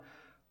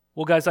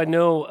Well, guys, I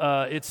know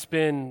it's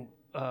been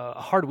a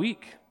hard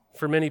week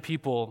for many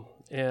people,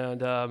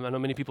 and I know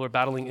many people are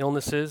battling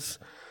illnesses.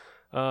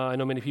 I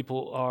know many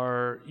people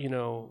are,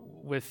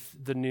 with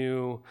the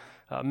new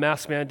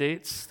mask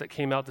mandates that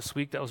came out this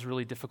week. That was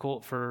really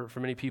difficult for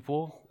many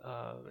people.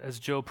 As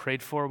Joe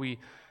prayed for, we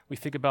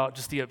think about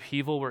just the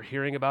upheaval we're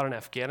hearing about in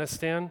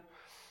Afghanistan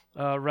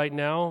right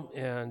now,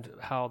 and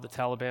how the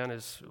Taliban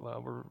is,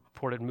 we're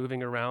reported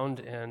moving around,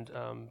 and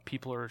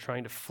people are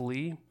trying to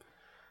flee.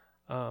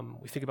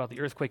 We think about the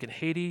earthquake in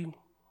Haiti.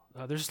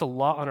 There's just a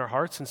lot on our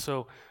hearts, and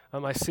so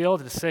I say all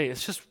to say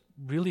it's just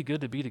really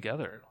good to be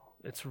together.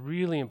 It's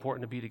really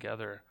important to be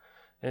together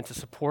and to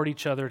support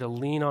each other, to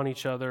lean on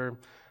each other,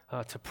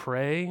 to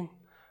pray,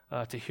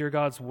 to hear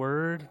God's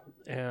word,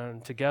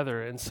 and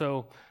together. And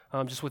so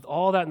just with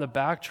all that in the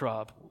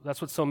backdrop, that's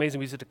what's so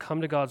amazing. We get to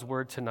come to God's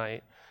word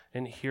tonight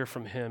and hear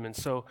from him. And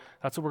so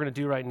that's what we're going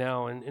to do right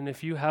now. And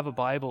if you have a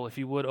Bible, if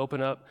you would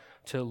open up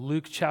to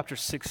Luke chapter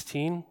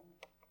 16.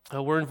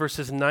 We're in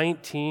verses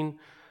 19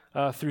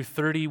 through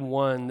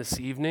 31 this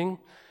evening,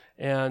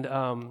 and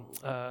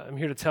I'm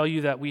here to tell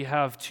you that we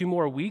have 2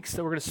 more weeks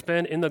that we're going to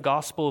spend in the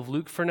Gospel of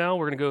Luke for now.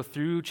 We're going to go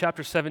through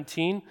chapter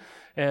 17,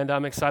 and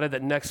I'm excited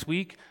that next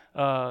week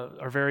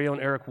our very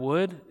own Eric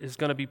Wood is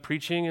going to be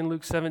preaching in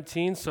Luke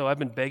 17, so I've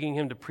been begging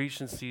him to preach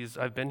since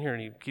I've been here,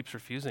 and he keeps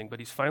refusing, but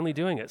he's finally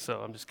doing it, so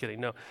I'm just kidding.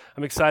 No,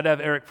 I'm excited to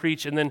have Eric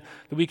preach, and then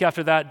the week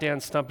after that, Dan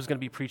Stump is going to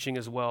be preaching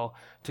as well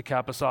to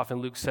cap us off in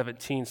Luke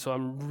 17, so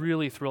I'm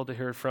really thrilled to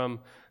hear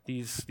from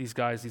these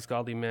guys, these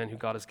godly men who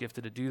God has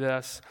gifted to do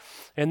this.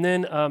 And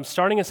then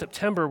starting in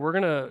September, we're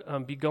going to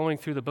be going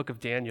through the book of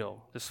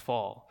Daniel this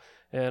fall.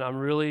 And I'm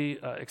really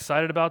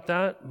excited about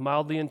that,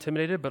 mildly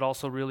intimidated, but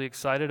also really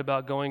excited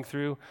about going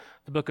through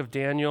the book of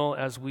Daniel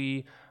as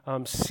we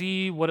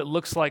see what it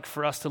looks like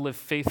for us to live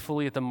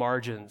faithfully at the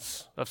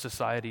margins of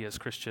society as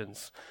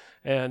Christians.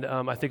 And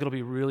I think it'll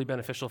be really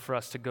beneficial for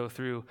us to go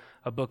through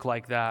a book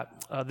like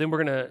that. Then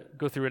we're going to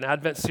go through an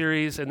Advent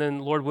series, and then,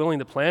 Lord willing,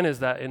 the plan is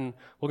that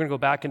we're going to go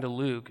back into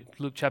Luke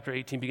chapter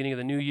 18, beginning of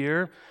the new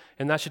year,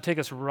 and that should take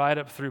us right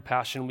up through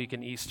Passion Week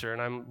and Easter,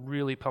 and I'm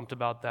really pumped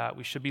about that.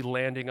 We should be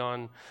landing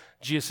on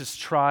Jesus'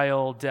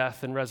 trial,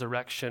 death, and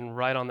resurrection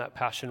right on that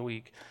Passion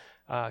Week,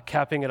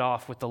 capping it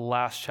off with the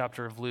last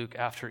chapter of Luke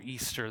after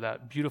Easter,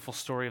 that beautiful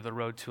story of the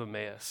road to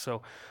Emmaus.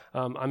 So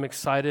I'm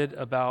excited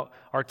about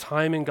our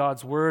time in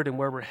God's Word and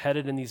where we're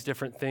headed in these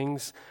different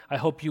things. I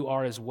hope you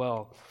are as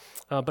well.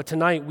 But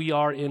tonight we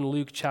are in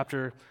Luke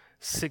chapter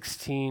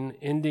 16,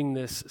 ending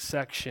this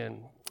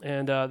section.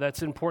 And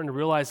that's important to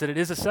realize that it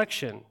is a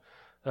section.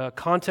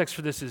 Context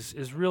for this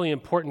is really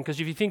important, because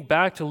if you think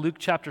back to Luke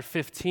chapter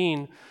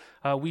 15,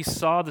 we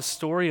saw the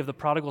story of the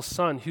prodigal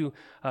son who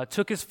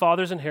took his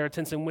father's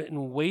inheritance and went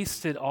and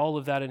wasted all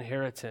of that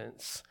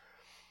inheritance.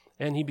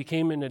 And he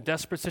became in a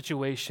desperate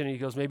situation. He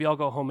goes, maybe I'll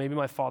go home. Maybe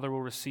my father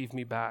will receive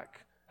me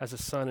back as a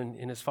son,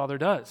 and his father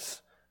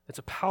does. It's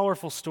a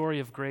powerful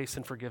story of grace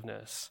and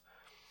forgiveness.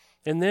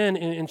 And then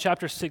in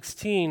chapter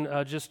 16,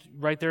 just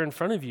right there in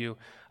front of you,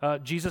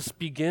 Jesus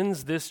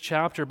begins this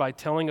chapter by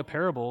telling a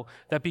parable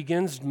that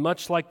begins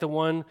much like the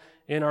one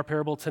in our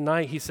parable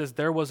tonight. He says,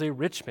 there was a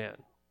rich man.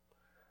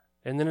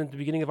 And then at the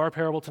beginning of our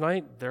parable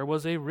tonight, there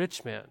was a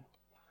rich man,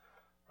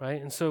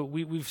 right? And so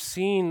we've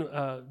seen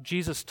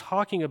Jesus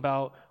talking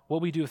about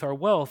what we do with our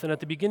wealth. And at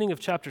the beginning of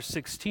chapter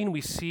 16, we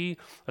see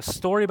a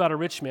story about a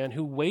rich man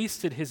who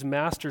wasted his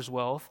master's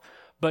wealth,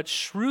 but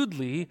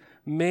shrewdly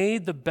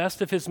made the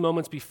best of his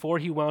moments before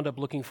he wound up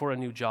looking for a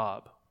new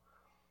job.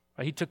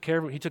 Right? He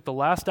took the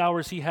last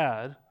hours he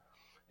had,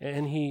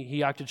 and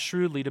he acted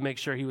shrewdly to make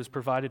sure he was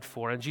provided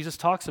for. And Jesus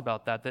talks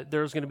about that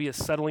there's going to be a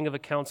settling of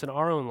accounts in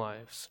our own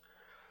lives.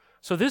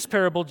 So this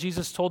parable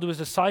Jesus told to his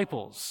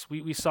disciples.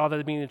 We saw that at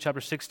the beginning of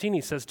chapter 16.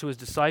 He says to his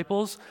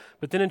disciples,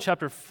 but then in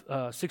chapter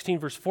 16,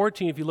 verse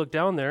 14, if you look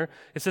down there,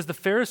 it says the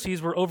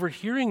Pharisees were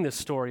overhearing this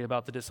story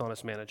about the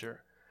dishonest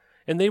manager,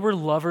 and they were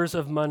lovers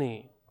of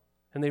money,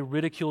 and they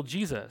ridiculed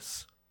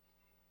Jesus.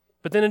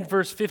 But then in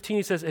verse 15,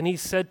 he says, and he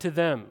said to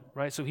them,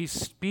 right? So he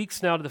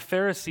speaks now to the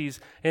Pharisees,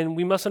 and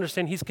we must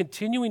understand he's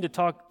continuing to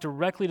talk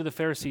directly to the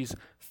Pharisees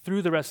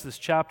through the rest of this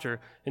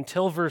chapter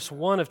until verse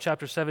 1 of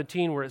chapter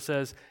 17, where it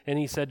says, and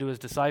he said to his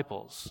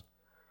disciples.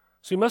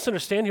 So you must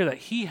understand here that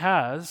he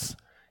has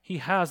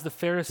the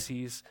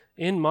Pharisees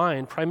in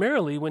mind,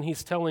 primarily when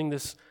he's telling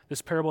this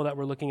parable that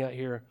we're looking at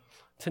here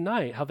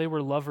tonight, how they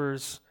were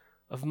lovers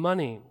of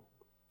money.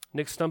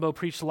 Nick Stumbo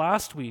preached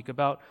last week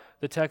about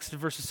the text of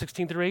verses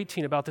 16 through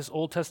 18, about this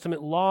Old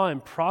Testament law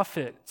and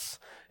prophets,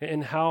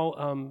 and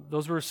how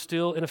those were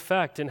still in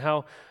effect, and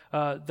how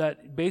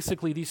that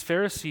basically these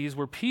Pharisees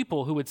were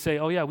people who would say,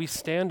 oh yeah, we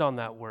stand on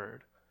that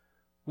word.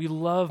 We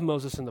love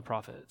Moses and the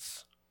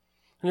prophets.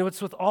 And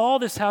it's with all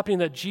this happening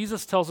that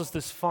Jesus tells us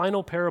this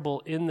final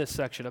parable in this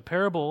section. A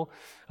parable,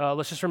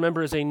 let's just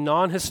remember, is a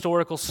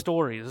non-historical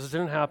story. This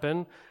didn't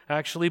happen,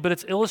 actually, but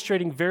it's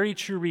illustrating very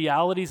true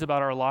realities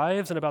about our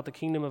lives and about the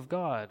kingdom of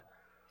God.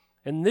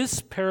 And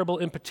this parable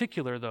in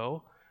particular,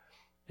 though,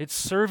 it's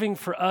serving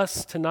for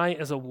us tonight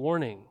as a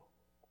warning.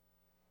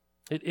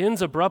 It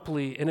ends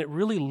abruptly, and it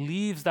really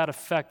leaves that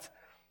effect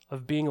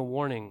of being a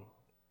warning.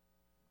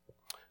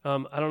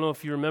 I don't know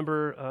if you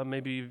remember,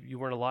 maybe you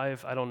weren't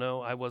alive, I don't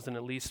know, I wasn't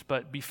at least,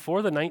 but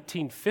before the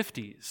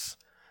 1950s,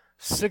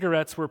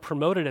 cigarettes were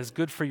promoted as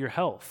good for your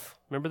health.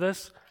 Remember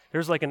this?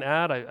 There's like an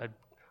ad I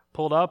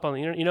pulled up on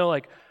the internet,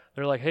 like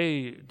they're like,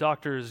 hey,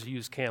 doctors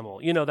use Camel,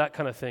 that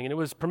kind of thing. And it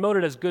was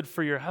promoted as good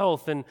for your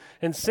health. And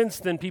since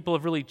then, people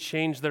have really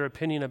changed their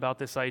opinion about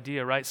this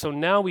idea, right? So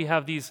now we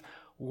have these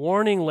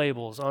warning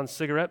labels on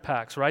cigarette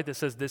packs, right, that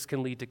says this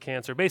can lead to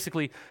cancer.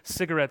 Basically,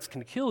 cigarettes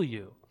can kill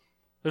you.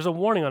 There's a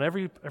warning on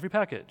every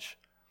package.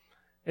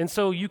 And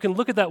so you can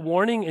look at that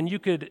warning and you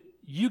get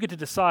to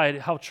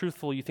decide how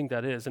truthful you think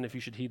that is and if you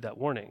should heed that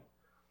warning.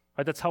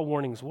 Right? That's how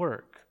warnings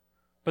work.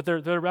 But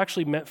they're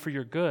actually meant for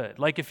your good.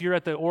 Like if you're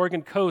at the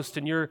Oregon coast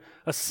and you're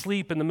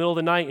asleep in the middle of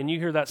the night and you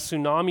hear that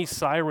tsunami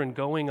siren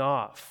going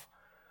off,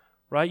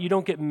 right? You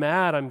don't get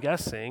mad, I'm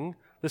guessing.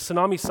 The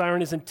tsunami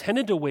siren is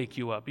intended to wake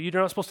you up. You're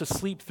not supposed to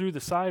sleep through the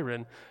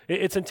siren.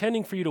 It's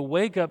intending for you to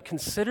wake up,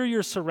 consider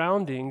your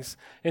surroundings,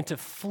 and to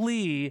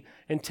flee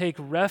and take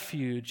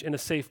refuge in a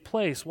safe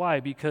place. Why?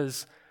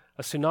 Because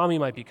a tsunami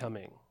might be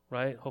coming,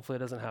 right? Hopefully it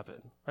doesn't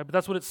happen, right? But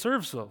that's what it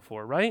serves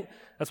for, right?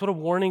 That's what a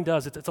warning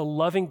does. It's a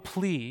loving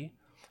plea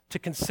to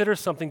consider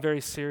something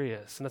very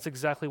serious, and that's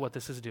exactly what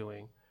this is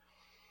doing.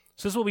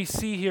 So this is what we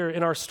see here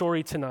in our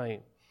story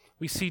tonight.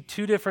 We see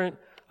two different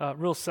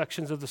real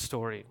sections of the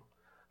story.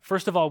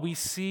 First of all, we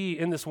see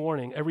in this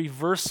warning a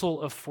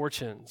reversal of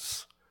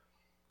fortunes.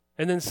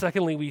 And then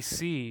secondly, we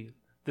see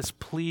this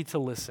plea to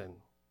listen.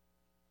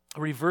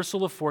 A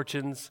reversal of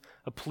fortunes,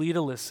 a plea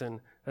to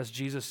listen, as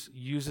Jesus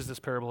uses this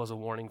parable as a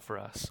warning for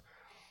us.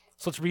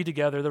 So let's read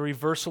together the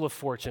reversal of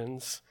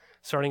fortunes,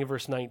 starting in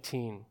verse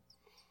 19.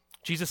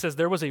 Jesus says,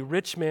 "There was a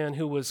rich man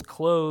who was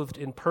clothed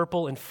in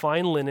purple and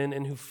fine linen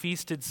and who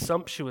feasted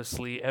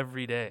sumptuously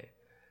every day.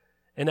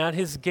 And at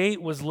his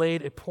gate was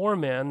laid a poor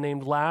man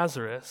named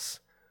Lazarus,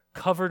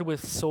 covered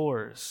with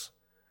sores,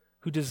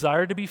 who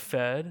desired to be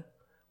fed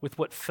with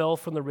what fell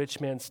from the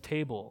rich man's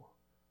table.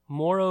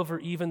 Moreover,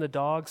 even the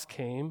dogs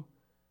came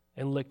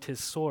and licked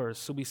his sores."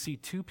 So we see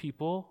two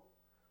people.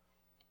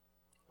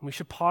 And we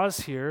should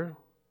pause here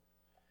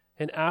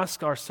and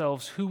ask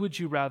ourselves, who would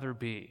you rather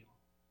be?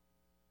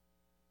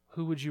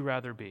 Who would you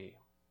rather be?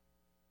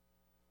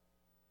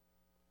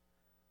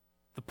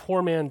 The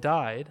poor man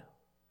died,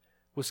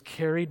 was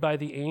carried by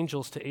the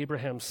angels to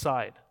Abraham's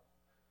side.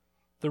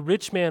 The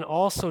rich man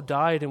also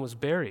died and was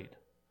buried.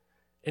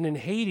 And in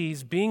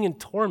Hades, being in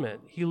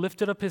torment, he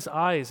lifted up his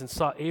eyes and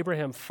saw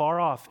Abraham far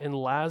off and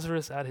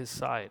Lazarus at his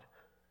side.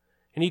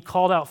 And he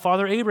called out,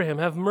 "Father Abraham,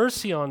 have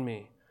mercy on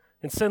me,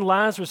 and send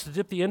Lazarus to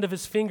dip the end of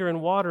his finger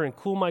in water and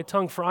cool my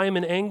tongue, for I am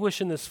in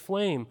anguish in this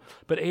flame."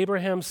 But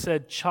Abraham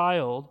said,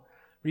 "Child,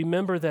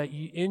 remember that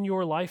in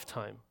your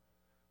lifetime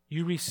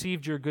you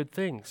received your good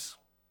things,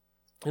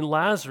 and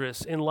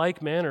Lazarus in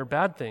like manner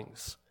bad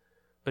things.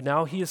 But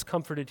now he is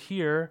comforted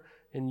here,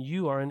 and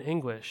you are in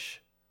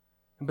anguish.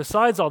 And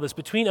besides all this,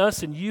 between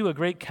us and you a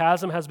great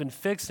chasm has been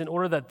fixed, in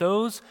order that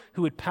those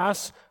who would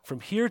pass from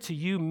here to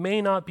you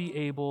may not be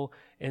able,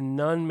 and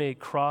none may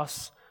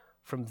cross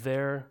from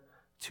there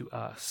to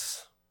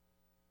us."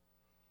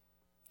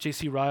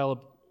 J.C.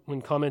 Ryle,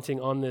 when commenting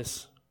on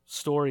this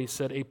story,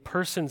 said, "A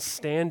person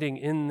standing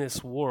in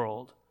this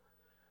world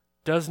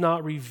does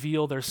not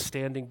reveal their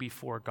standing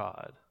before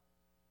God."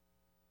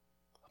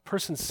 A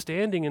person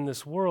standing in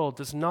this world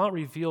does not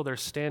reveal their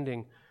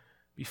standing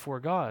before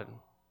God.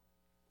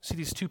 See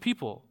these two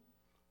people.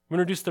 We're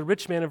introduced to the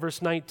rich man in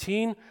verse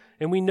 19,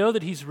 and we know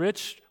that he's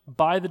rich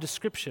by the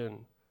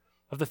description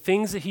of the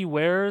things that he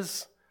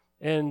wears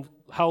and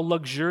how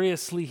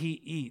luxuriously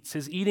he eats,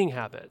 his eating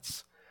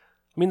habits.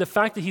 I mean, the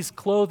fact that he's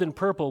clothed in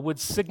purple would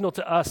signal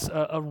to us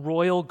a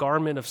royal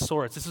garment of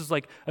sorts. This is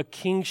like a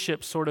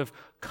kingship sort of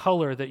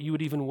color that you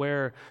would even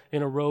wear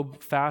in a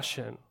robe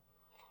fashion.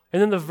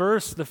 And then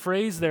the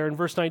phrase there in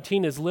verse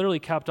 19 is literally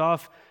capped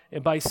off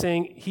by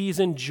saying he's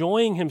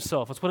enjoying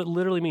himself. That's what it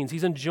literally means.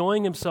 He's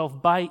enjoying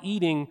himself by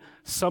eating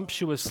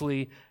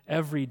sumptuously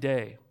every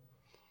day.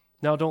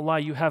 Now, don't lie,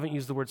 you haven't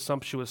used the word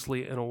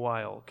sumptuously in a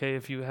while, okay?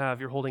 If you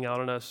have, you're holding out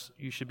on us.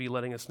 You should be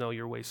letting us know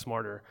you're way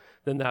smarter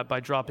than that by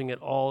dropping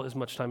it all as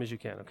much time as you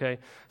can, okay?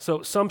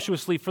 So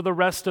sumptuously, for the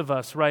rest of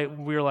us, right,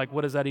 we're like,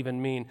 what does that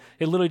even mean?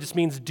 It literally just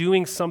means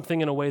doing something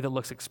in a way that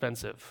looks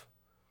expensive.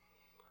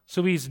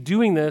 So he's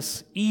doing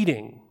this,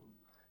 eating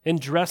and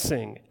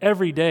dressing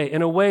every day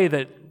in a way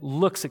that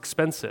looks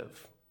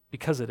expensive,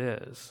 because it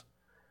is.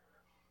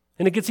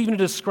 And it gets even to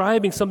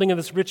describing something in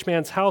this rich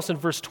man's house in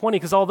verse 20,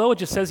 because although it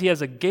just says he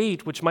has a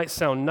gate, which might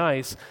sound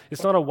nice,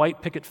 it's not a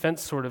white picket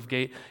fence sort of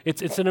gate.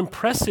 It's an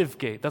impressive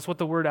gate. That's what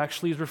the word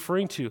actually is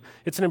referring to.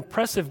 It's an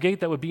impressive gate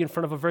that would be in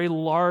front of a very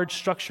large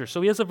structure.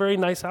 So he has a very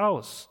nice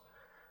house.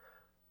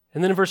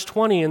 And then in verse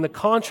 20, in the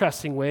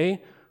contrasting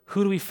way,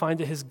 who do we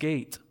find at his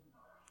gate?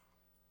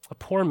 A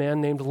poor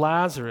man named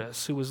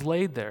Lazarus, who was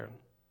laid there.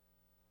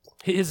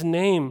 His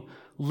name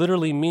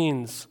literally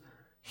means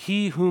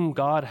he whom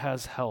God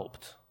has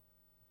helped.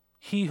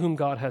 He whom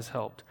God has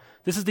helped.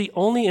 This is the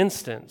only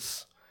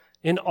instance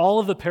in all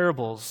of the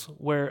parables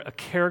where a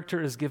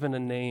character is given a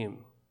name.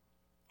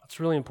 That's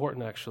really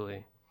important,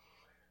 actually.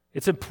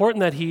 It's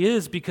important that he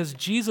is because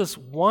Jesus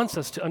wants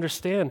us to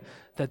understand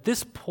that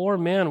this poor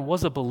man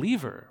was a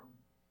believer.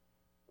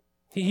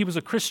 He was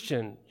a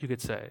Christian, you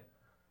could say.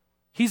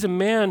 He's a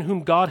man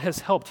whom God has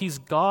helped. He's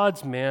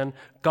God's man.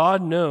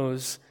 God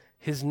knows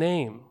his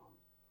name.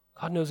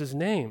 God knows his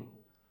name.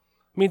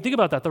 I mean, think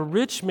about that. The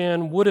rich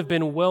man would have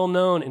been well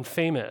known and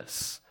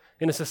famous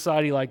in a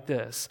society like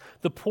this.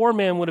 The poor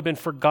man would have been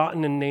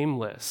forgotten and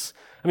nameless.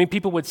 I mean,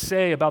 people would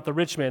say about the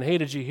rich man, hey,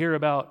 did you hear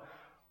about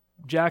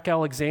Jack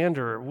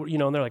Alexander?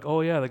 And they're like,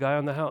 oh yeah, the guy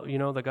on the house,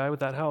 the guy with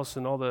that house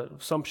and all the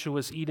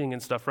sumptuous eating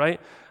and stuff, right?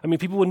 I mean,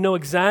 people would know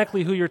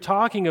exactly who you're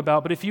talking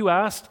about, but if you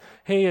asked,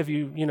 hey, have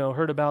you,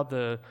 heard about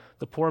the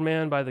poor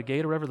man by the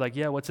gate or whatever? Like,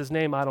 yeah, what's his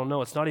name? I don't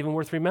know. It's not even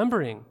worth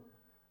remembering.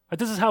 But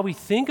this is how we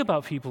think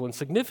about people and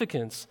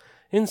significance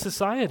in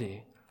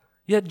society.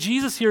 Yet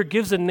Jesus here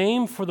gives a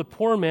name for the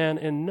poor man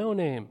and no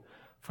name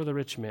for the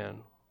rich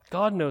man.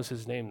 God knows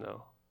his name,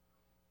 though.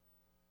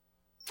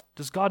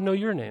 Does God know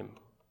your name?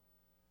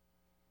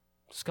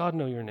 Does God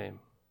know your name?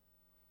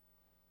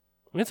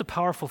 I mean, it's a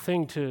powerful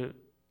thing to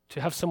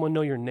have someone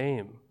know your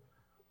name.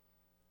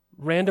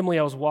 Randomly,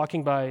 I was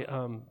walking by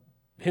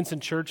Hinson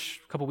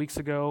Church a couple weeks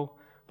ago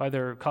by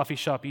their coffee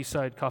shop,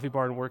 Eastside Coffee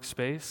Bar and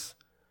Workspace,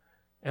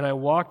 and I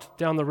walked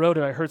down the road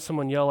and I heard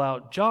someone yell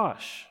out,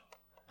 Josh.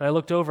 And I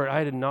looked over,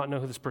 I did not know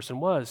who this person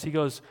was. He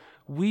goes,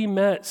 we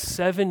met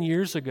 7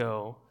 years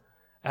ago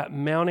at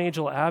Mount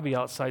Angel Abbey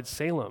outside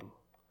Salem.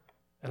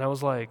 And I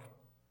was like,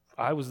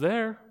 I was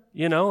there.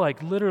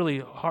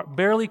 Literally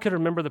barely could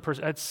remember the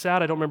person. It's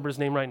sad I don't remember his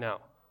name right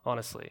now,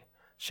 honestly.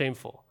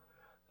 Shameful.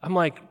 I'm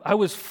like, I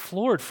was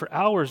floored for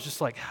hours,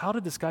 just like, how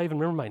did this guy even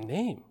remember my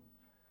name?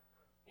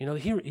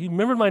 He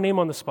remembered my name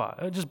on the spot.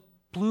 It just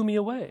blew me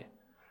away.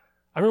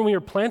 I remember when we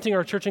were planting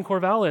our church in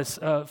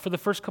Corvallis, for the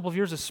first couple of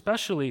years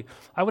especially,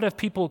 I would have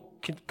people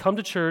come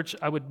to church,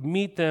 I would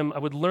meet them, I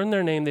would learn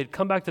their name, they'd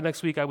come back the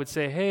next week, I would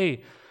say,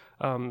 hey,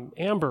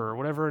 Amber, or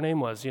whatever her name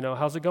was,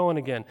 how's it going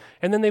again?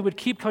 And then they would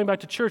keep coming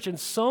back to church, and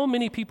so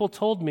many people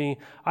told me,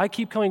 I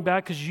keep coming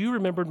back because you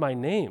remembered my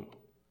name.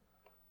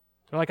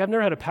 They're like, I've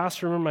never had a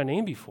pastor remember my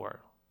name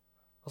before.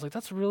 I was like,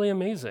 that's really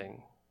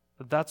amazing.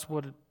 That's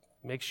what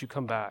makes you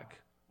come back.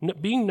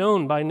 Being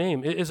known by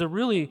name is a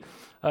really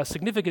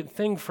significant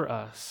thing for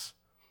us.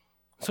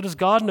 So does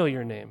God know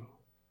your name?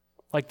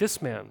 Like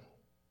this man.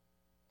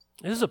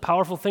 This is a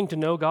powerful thing to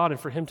know God and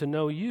for him to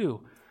know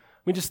you.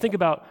 I mean, just think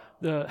about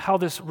how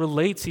this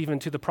relates even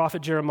to the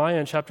prophet Jeremiah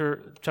in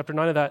chapter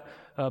 9 of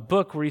that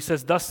book where he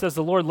says, thus says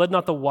the Lord, let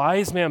not the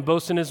wise man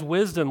boast in his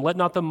wisdom, let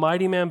not the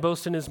mighty man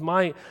boast in his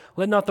might,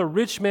 let not the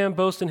rich man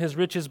boast in his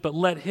riches, but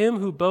let him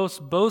who boasts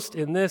boast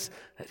in this,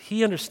 that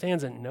he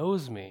understands and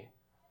knows me.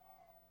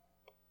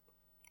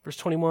 Verse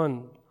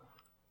 21,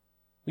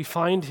 we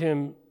find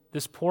him,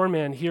 this poor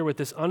man here with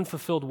this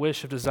unfulfilled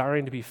wish of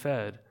desiring to be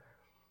fed.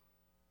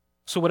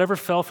 So whatever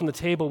fell from the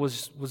table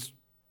was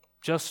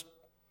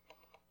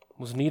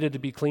needed to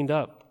be cleaned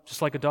up,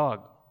 just like a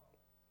dog.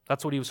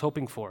 That's what he was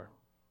hoping for.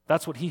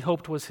 That's what he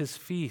hoped was his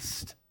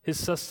feast, his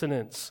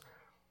sustenance,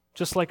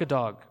 just like a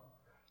dog.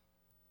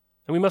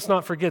 And we must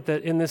not forget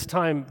that in this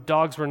time,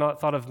 dogs were not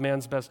thought of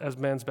as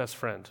man's best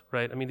friend,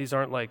 right? I mean, these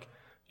aren't like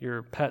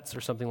your pets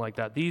or something like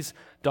that. These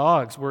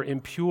dogs were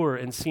impure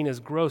and seen as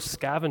gross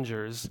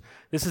scavengers.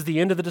 This is the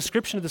end of the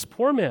description of this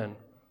poor man.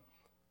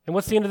 And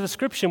what's the end of the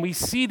description? We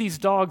see these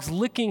dogs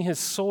licking his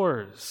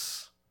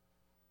sores.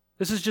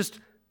 This is just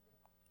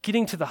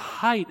getting to the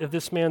height of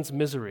this man's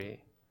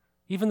misery.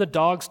 Even the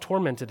dogs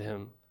tormented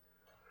him.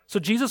 So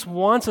Jesus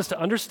wants us to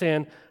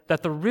understand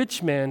that the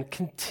rich man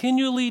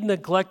continually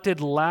neglected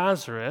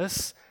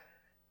Lazarus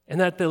and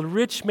that the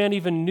rich man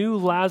even knew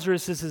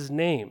Lazarus is his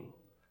name.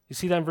 You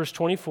see that in verse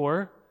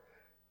 24?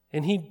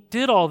 And he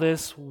did all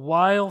this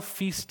while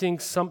feasting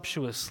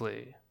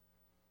sumptuously.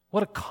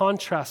 What a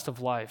contrast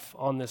of life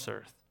on this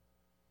earth,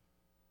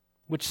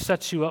 which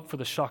sets you up for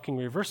the shocking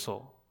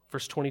reversal.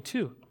 Verse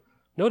 22.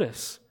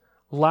 Notice,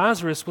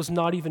 Lazarus was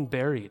not even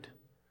buried.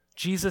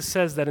 Jesus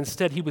says that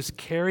instead he was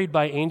carried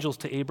by angels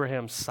to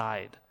Abraham's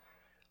side,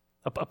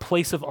 a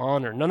place of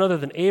honor. None other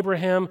than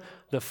Abraham,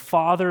 the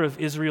father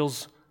of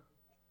Israel's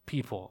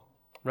people,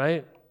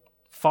 right?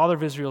 Father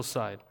of Israel's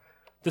side.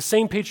 The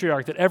same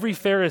patriarch that every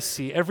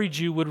Pharisee, every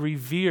Jew would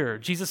revere.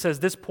 Jesus says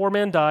this poor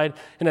man died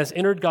and has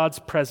entered God's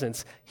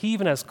presence. He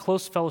even has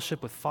close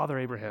fellowship with Father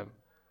Abraham.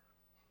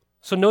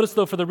 So notice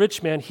though, for the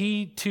rich man,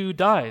 he too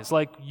dies,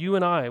 like you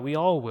and I, we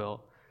all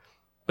will.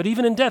 But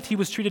even in death, he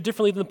was treated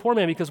differently than the poor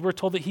man because we're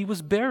told that he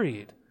was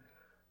buried.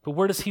 But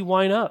where does he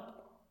wind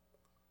up?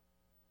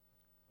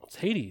 It's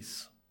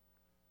Hades.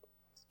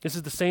 This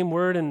is the same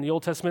word in the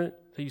Old Testament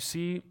that you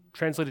see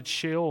translated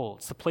Sheol.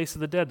 It's the place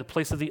of the dead, the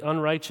place of the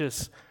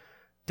unrighteous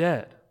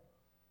dead.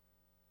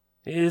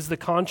 It is the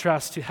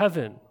contrast to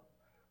heaven,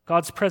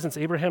 God's presence,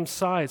 Abraham's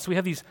side. So we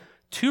have these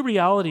two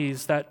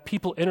realities that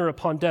people enter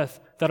upon death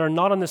that are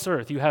not on this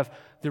earth. You have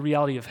the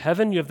reality of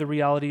heaven, you have the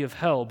reality of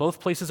hell.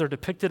 Both places are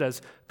depicted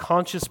as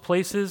conscious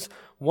places.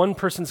 One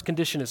person's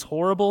condition is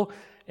horrible,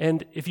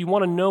 and if you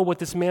want to know what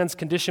this man's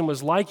condition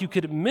was like, you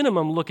could at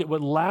minimum look at what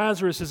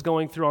Lazarus is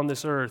going through on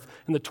this earth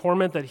and the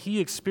torment that he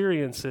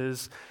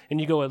experiences,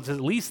 and you go, it's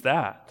at least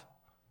that.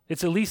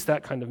 It's at least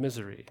that kind of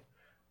misery.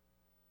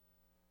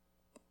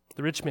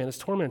 The rich man is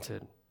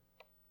tormented.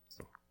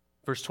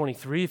 Verse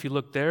 23, if you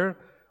look there,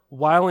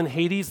 while in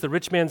Hades, the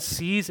rich man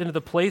sees into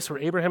the place where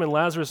Abraham and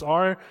Lazarus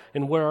are,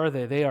 and where are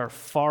they? They are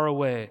far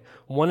away.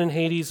 One in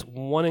Hades,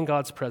 one in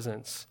God's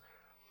presence.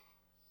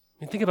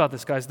 And think about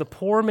this, guys. The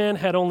poor man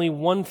had only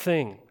one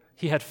thing.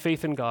 He had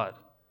faith in God.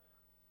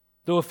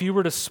 Though if you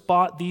were to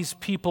spot these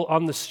people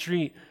on the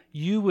street,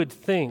 you would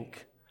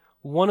think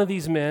one of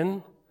these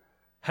men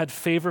had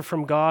favor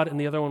from God and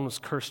the other one was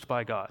cursed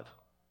by God.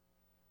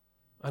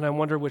 And I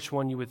wonder which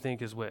one you would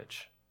think is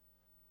which.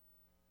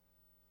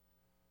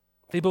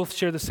 They both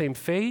share the same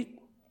fate,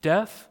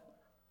 death,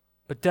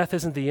 but death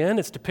isn't the end.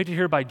 It's depicted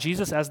here by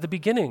Jesus as the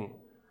beginning.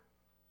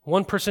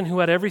 One person who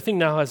had everything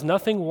now has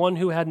nothing. One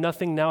who had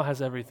nothing now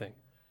has everything.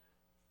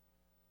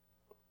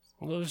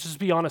 Let's just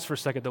be honest for a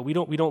second, though. We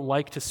don't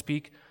like to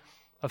speak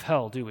of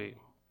hell, do we?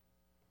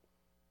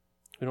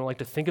 We don't like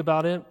to think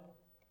about it.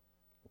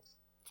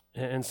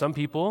 And some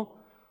people,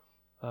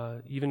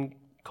 even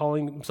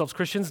calling themselves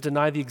Christians,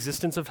 deny the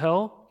existence of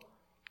hell.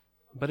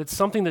 But it's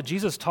something that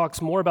Jesus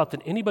talks more about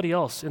than anybody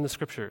else in the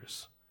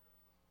Scriptures.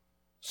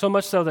 So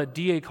much so that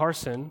D.A.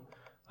 Carson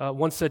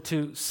once said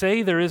to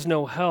say there is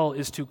no hell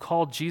is to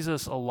call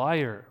Jesus a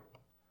liar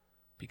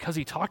because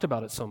he talked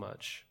about it so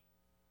much.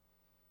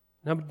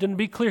 Now, to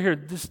be clear here,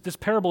 this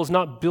parable is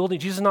not building,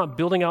 Jesus is not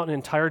building out an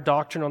entire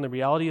doctrine on the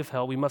reality of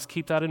hell. We must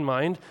keep that in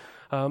mind.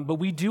 But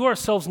we do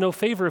ourselves no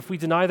favor if we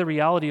deny the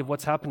reality of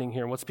what's happening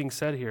here and what's being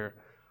said here.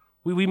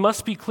 We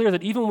must be clear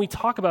that even when we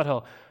talk about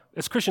hell,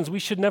 as Christians, we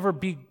should never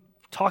be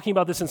talking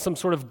about this in some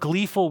sort of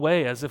gleeful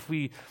way as if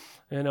we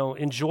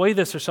enjoy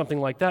this or something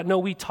like that. No,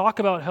 we talk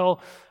about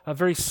hell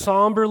very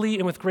somberly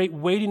and with great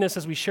weightiness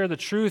as we share the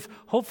truth,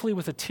 hopefully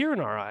with a tear in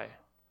our eye.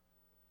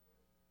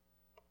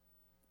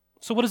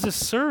 So what does this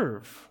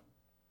serve?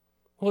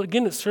 Well,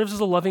 again, it serves as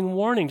a loving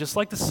warning, just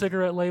like the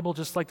cigarette label,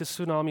 just like the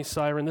tsunami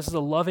siren. This is a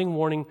loving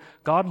warning.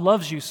 God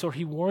loves you, so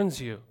he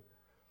warns you.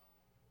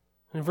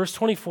 In verse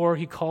 24,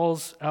 he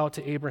calls out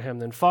to Abraham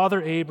then,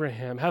 Father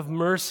Abraham, have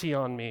mercy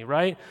on me,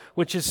 right?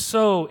 Which is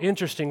so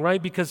interesting,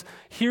 right? Because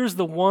here's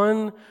the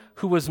one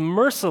who was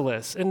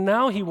merciless, and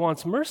now he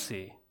wants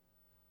mercy.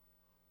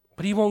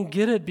 But he won't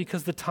get it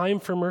because the time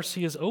for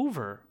mercy is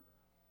over.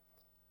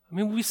 I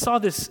mean, we saw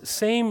this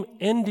same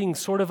ending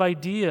sort of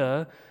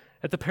idea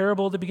at the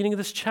parable at the beginning of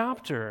this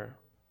chapter.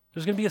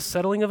 There's going to be a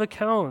settling of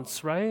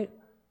accounts, right?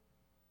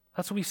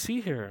 That's what we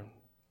see here.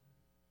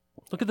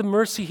 Look at the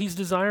mercy he's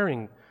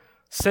desiring.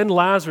 Send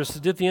Lazarus to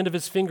dip the end of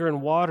his finger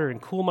in water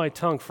and cool my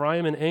tongue, for I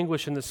am in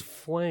anguish in this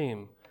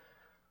flame.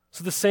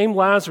 So the same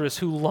Lazarus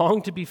who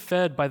longed to be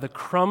fed by the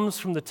crumbs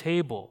from the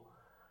table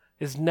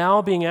is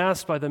now being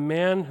asked by the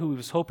man who he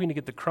was hoping to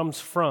get the crumbs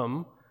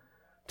from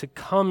to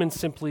come and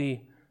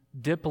simply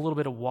dip a little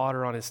bit of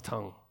water on his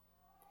tongue.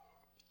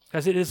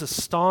 As it is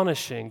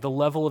astonishing, the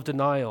level of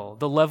denial,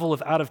 the level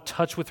of out of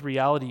touch with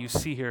reality you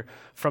see here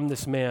from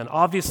this man.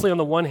 Obviously, on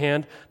the one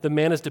hand, the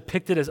man is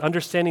depicted as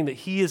understanding that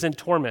he is in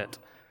torment.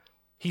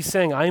 He's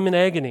saying, I'm in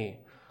agony.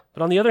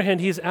 But on the other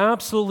hand, he is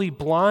absolutely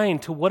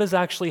blind to what has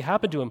actually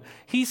happened to him.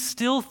 He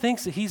still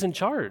thinks that he's in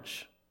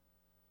charge.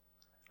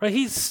 Right?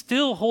 He's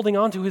still holding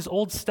on to his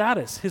old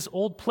status, his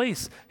old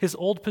place, his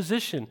old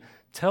position.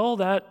 Tell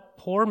that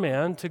poor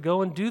man to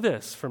go and do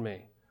this for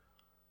me.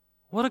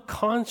 What a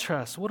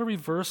contrast, what a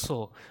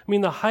reversal. I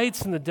mean, the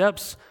heights and the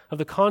depths of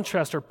the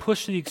contrast are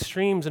pushed to the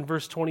extremes in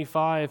verse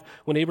 25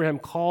 when Abraham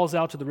calls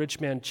out to the rich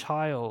man,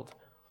 child.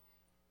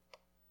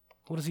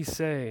 What does he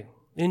say?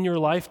 In your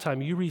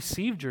lifetime, you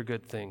received your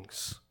good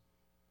things.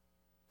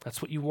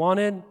 That's what you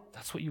wanted,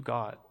 that's what you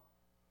got.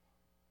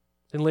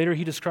 Then later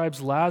he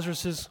describes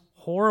Lazarus'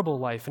 horrible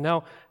life. And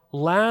now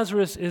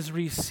Lazarus is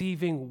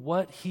receiving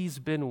what he's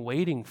been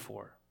waiting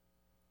for.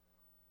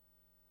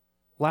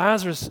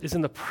 Lazarus is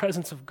in the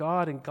presence of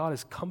God, and God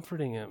is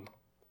comforting him.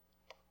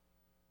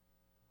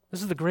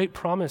 This is the great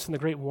promise and the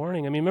great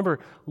warning. I mean, remember,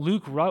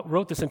 Luke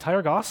wrote this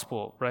entire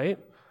gospel, right?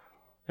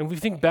 And if we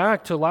think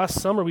back to last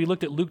summer, we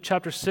looked at Luke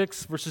chapter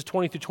 6, verses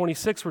 20 through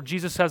 26, where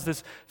Jesus has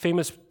this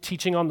famous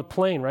teaching on the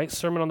plain, right?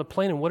 Sermon on the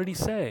plain. And what did he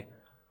say?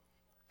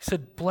 He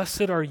said,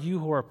 blessed are you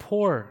who are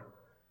poor,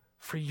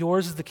 for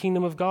yours is the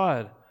kingdom of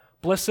God.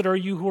 Blessed are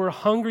you who are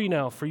hungry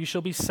now, for you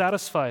shall be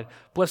satisfied.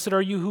 Blessed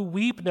are you who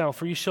weep now,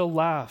 for you shall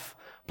laugh.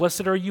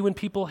 Blessed are you when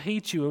people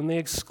hate you, and they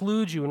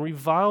exclude you, and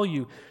revile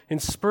you,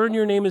 and spurn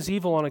your name as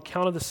evil on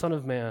account of the Son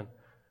of Man.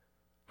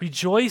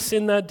 Rejoice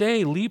in that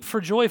day, leap for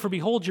joy, for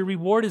behold, your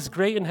reward is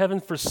great in heaven,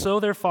 for so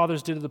their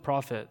fathers did to the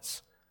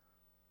prophets.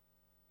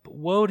 But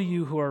woe to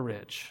you who are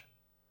rich,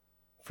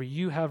 for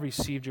you have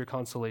received your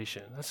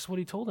consolation. That's what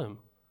he told him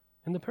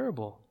in the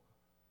parable.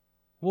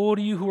 Woe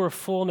to you who are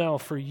full now,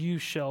 for you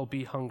shall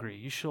be hungry.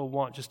 You shall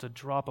want just a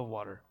drop of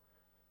water.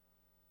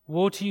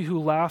 Woe to you who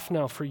laugh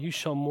now, for you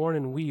shall mourn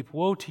and weep.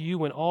 Woe to you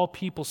when all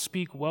people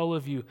speak well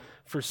of you,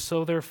 for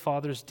so their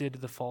fathers did to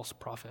the false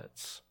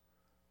prophets.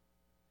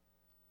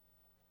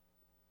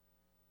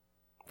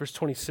 Verse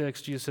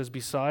 26, Jesus says,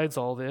 besides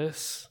all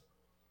this,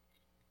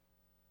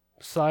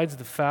 besides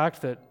the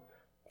fact that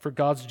for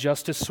God's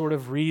justice sort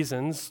of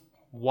reasons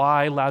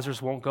why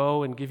Lazarus won't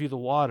go and give you the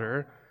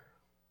water,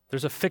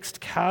 there's a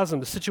fixed chasm.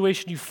 The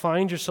situation you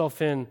find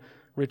yourself in,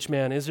 rich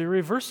man, is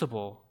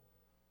irreversible.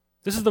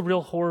 This is the real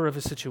horror of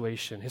his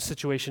situation. His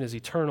situation is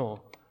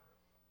eternal.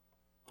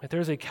 There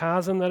is a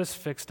chasm that is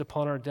fixed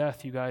upon our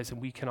death, you guys, and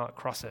we cannot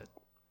cross it.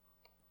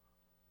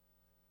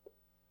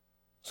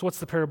 So what's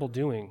the parable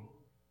doing?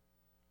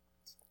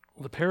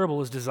 Well, the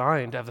parable is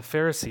designed to have the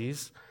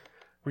Pharisees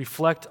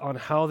reflect on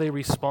how they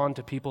respond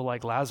to people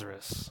like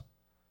Lazarus.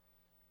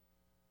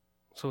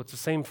 So it's the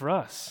same for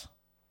us.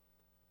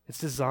 It's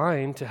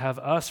designed to have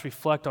us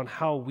reflect on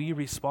how we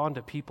respond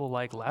to people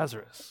like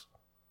Lazarus.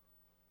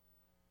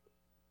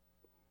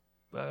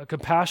 A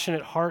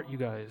compassionate heart, you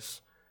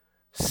guys,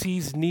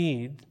 sees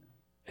need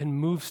and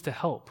moves to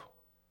help.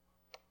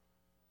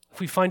 If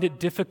we find it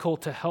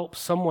difficult to help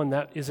someone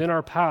that is in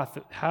our path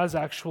that has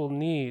actual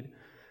need,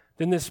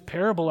 then this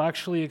parable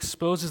actually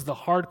exposes the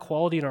hard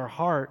quality in our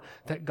heart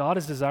that God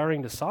is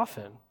desiring to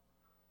soften.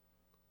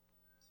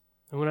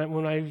 And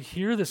when I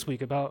hear this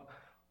week about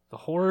the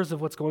horrors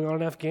of what's going on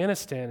in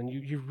Afghanistan, and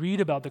you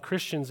read about the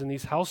Christians in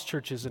these house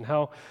churches and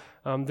how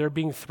they're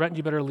being threatened,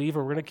 you better leave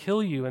or we're going to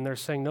kill you, and they're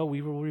saying, no,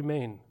 we will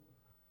remain.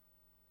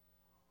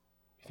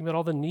 You think about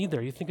all the need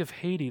there. You think of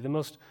Haiti,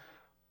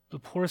 the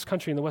poorest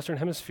country in the Western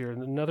Hemisphere,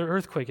 and another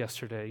earthquake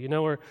yesterday,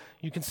 or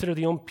you consider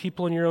the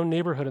people in your own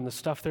neighborhood and the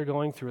stuff they're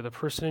going through, or the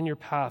person in your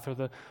path, or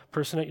the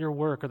person at your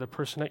work, or the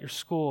person at your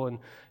school,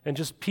 and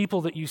just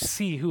people that you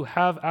see who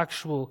have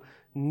actual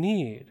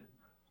need.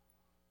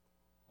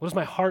 What does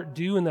my heart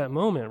do in that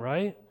moment,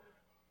 right?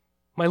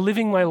 Am I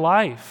living my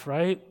life,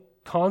 right?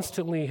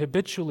 Constantly,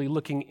 habitually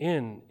looking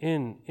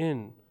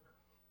in.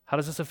 How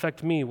does this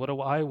affect me? What do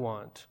I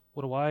want?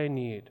 What do I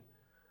need?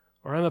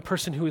 Or I'm a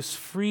person who is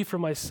free from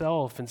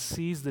myself and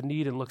sees the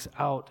need and looks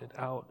out and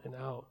out and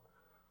out.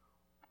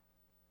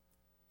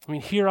 I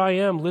mean, here I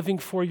am living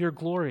for your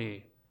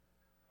glory.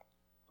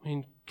 I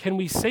mean, can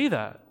we say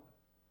that?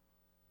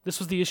 This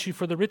was the issue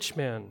for the rich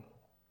man.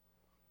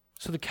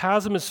 So the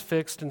chasm is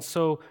fixed, and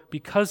so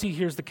because he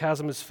hears the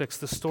chasm is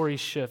fixed, the story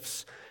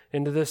shifts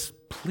into this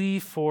plea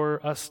for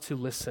us to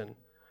listen.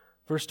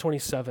 Verse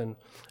 27,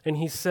 and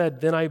he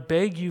said, then I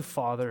beg you,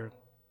 Father,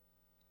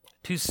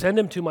 to send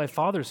him to my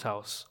father's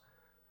house.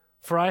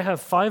 For I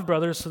have 5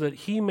 brothers, so that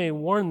he may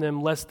warn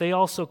them, lest they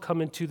also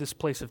come into this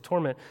place of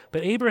torment.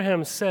 But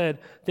Abraham said,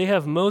 they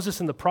have Moses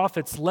and the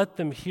prophets, let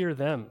them hear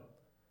them.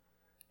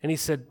 And he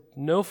said,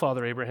 no,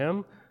 Father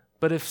Abraham,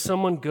 but if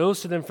someone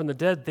goes to them from the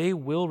dead, they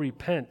will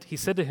repent. He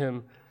said to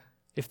him,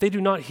 if they do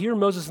not hear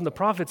Moses and the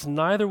prophets,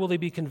 neither will they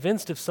be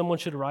convinced if someone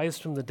should rise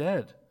from the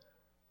dead.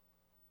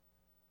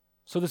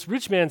 So this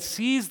rich man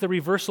sees the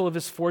reversal of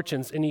his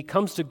fortunes, and he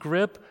comes to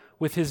grip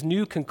with his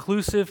new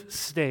conclusive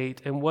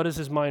state, and what does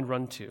his mind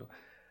run to?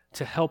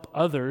 To help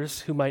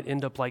others who might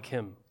end up like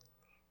him.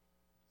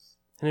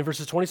 And in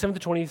verses 27 to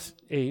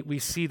 28, we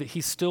see that he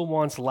still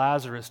wants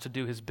Lazarus to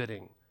do his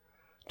bidding,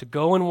 to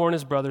go and warn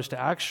his brothers, to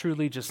act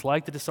shrewdly, just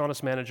like the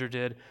dishonest manager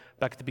did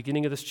back at the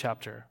beginning of this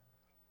chapter.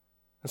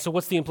 And so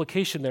what's the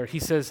implication there? He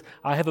says,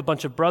 I have a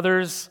bunch of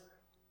brothers,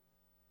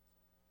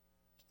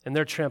 and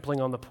they're trampling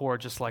on the poor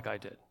just like I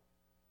did.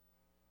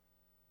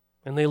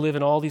 And they live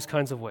in all these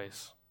kinds of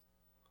ways.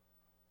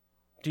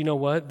 Do you know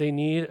what? They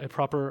need a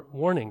proper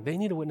warning. They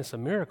need to witness a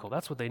miracle.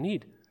 That's what they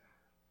need.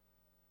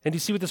 And do you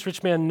see what this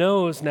rich man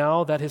knows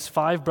now that his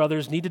 5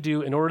 brothers need to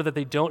do in order that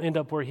they don't end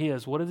up where he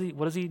is? What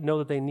does he know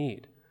that they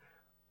need?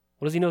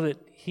 What does he know that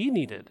he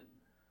needed?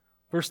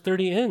 Verse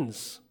 30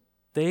 ends,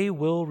 they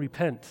will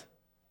repent.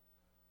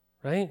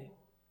 Right?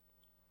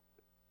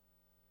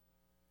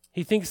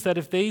 He thinks that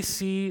if they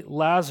see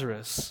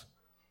Lazarus,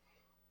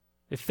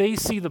 if they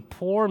see the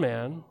poor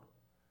man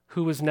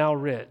who is now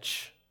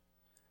rich,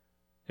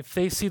 if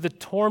they see the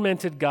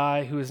tormented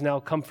guy who is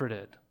now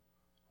comforted,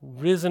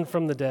 risen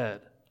from the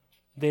dead,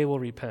 they will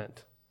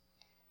repent.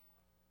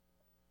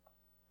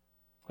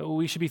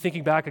 We should be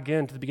thinking back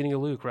again to the beginning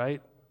of Luke,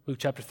 right? Luke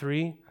chapter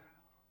 3.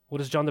 What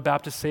does John the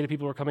Baptist say to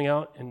people who are coming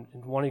out and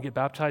wanting to get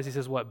baptized? He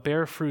says what?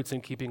 Bear fruits in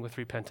keeping with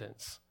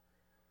repentance.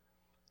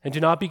 And do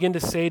not begin to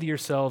say to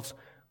yourselves,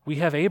 we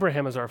have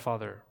Abraham as our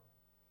father.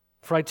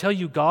 For I tell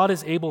you, God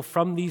is able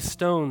from these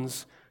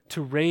stones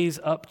to raise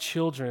up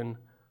children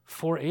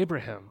for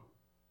Abraham.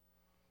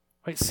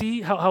 Right? See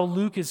how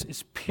Luke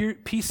is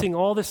piecing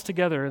all this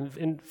together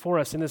for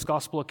us in this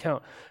gospel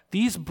account.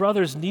 These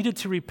brothers needed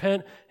to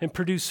repent and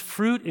produce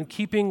fruit in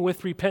keeping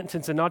with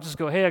repentance and not just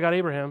go, hey, I got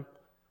Abraham.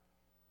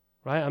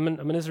 Right? I'm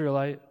an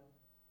Israelite.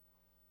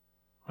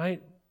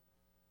 Right?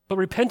 But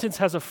repentance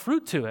has a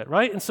fruit to it,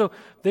 right? And so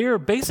they are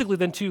basically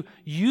then to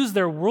use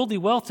their worldly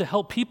wealth to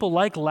help people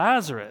like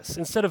Lazarus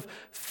instead of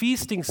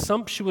feasting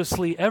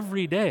sumptuously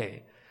every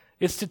day.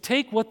 It's to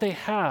take what they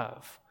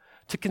have,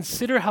 to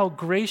consider how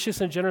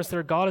gracious and generous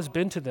their God has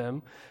been to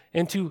them,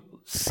 and to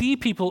see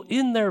people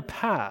in their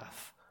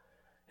path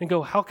and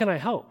go, how can I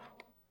help?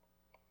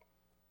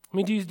 I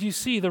mean, do you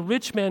see, the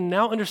rich man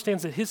now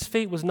understands that his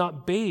fate was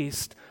not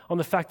based on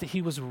the fact that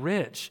he was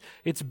rich.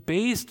 It's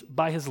based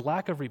by his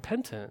lack of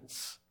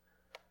repentance.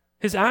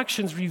 His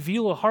actions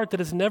reveal a heart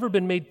that has never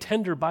been made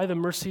tender by the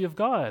mercy of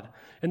God.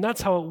 And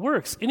that's how it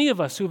works. Any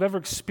of us who have ever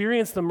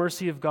experienced the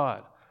mercy of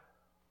God,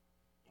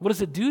 what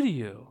does it do to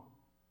you?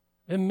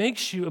 It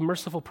makes you a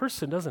merciful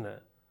person, doesn't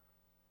it?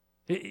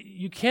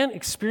 You can't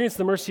experience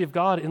the mercy of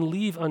God and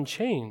leave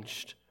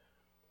unchanged.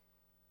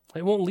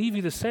 It won't leave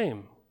you the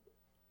same.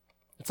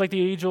 It's like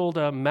the age-old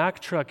Mack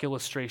truck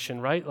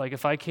illustration, right? Like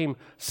if I came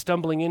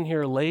stumbling in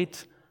here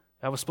late,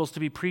 I was supposed to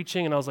be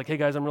preaching, and I was like, hey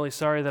guys, I'm really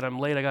sorry that I'm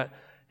late. I got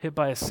hit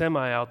by a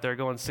semi out there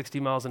going 60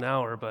 miles an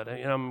hour, but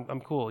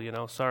I'm cool,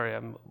 sorry,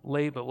 I'm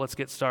late, but let's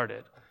get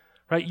started.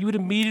 Right? You would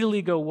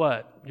immediately go,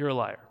 what? You're a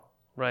liar,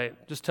 right?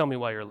 Just tell me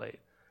why you're late.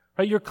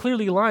 Right? You're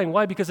clearly lying.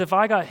 Why? Because if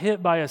I got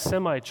hit by a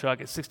semi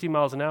truck at 60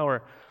 miles an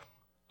hour,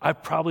 I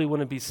probably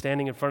wouldn't be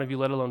standing in front of you,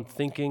 let alone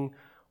thinking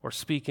or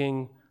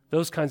speaking,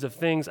 those kinds of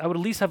things. I would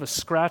at least have a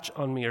scratch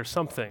on me or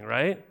something,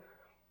 right?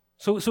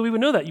 So we would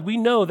know that. We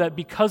know that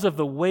because of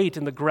the weight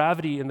and the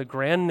gravity and the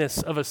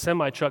grandness of a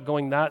semi-truck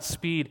going that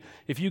speed,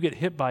 if you get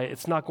hit by it,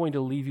 it's not going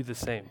to leave you the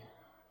same.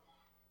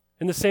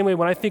 In the same way,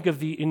 when I think of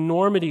the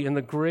enormity and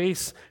the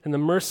grace and the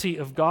mercy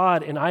of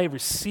God, and I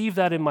receive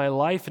that in my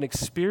life and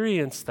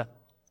experience that,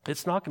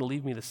 it's not going to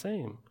leave me the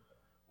same,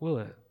 will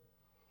it?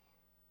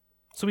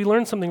 So we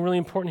learned something really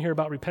important here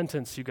about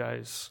repentance, you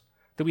guys,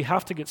 that we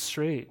have to get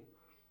straight.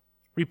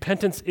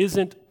 Repentance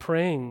isn't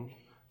praying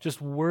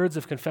just words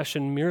of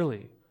confession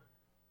merely.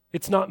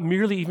 It's not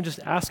merely even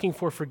just asking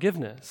for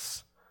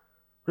forgiveness.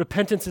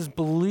 Repentance is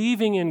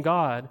believing in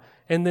God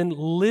and then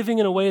living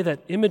in a way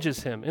that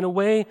images Him, in a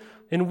way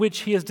in which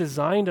He has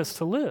designed us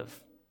to live.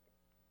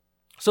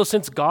 So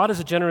since God is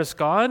a generous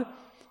God,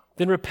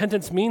 then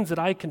repentance means that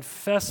I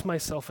confess my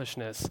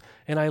selfishness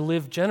and I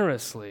live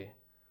generously.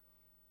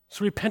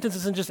 So repentance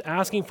isn't just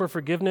asking for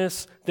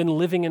forgiveness, then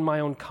living in my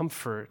own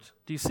comfort.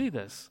 Do you see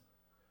this?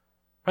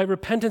 Right?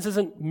 Repentance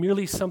isn't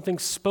merely something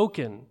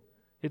spoken,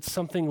 it's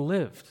something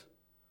lived.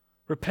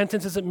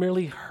 Repentance isn't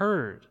merely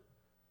heard.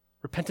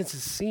 Repentance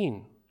is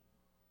seen.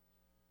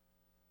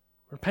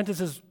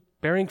 Repentance is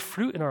bearing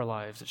fruit in our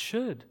lives. It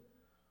should.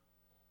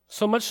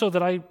 So much so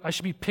that I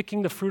should be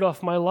picking the fruit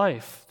off my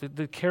life,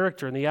 the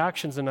character and the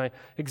actions, and I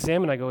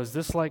examine, I go, is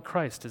this like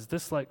Christ? Is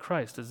this like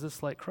Christ? Is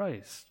this like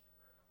Christ?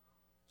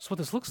 That's what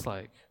this looks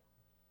like.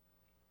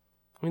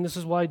 I mean, this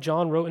is why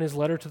John wrote in his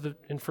letter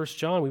in 1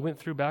 John, we went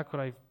through back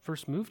when I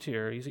first moved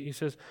here. He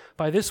says,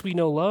 by this we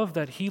know love,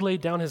 that He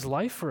laid down His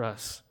life for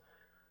us.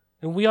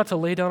 And we ought to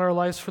lay down our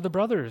lives for the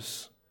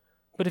brothers.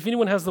 But if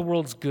anyone has the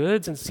world's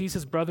goods and sees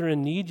his brother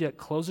in need, yet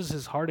closes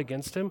his heart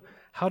against him,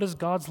 how does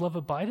God's love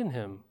abide in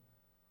him?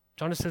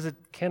 John just says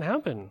it can't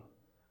happen.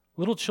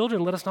 Little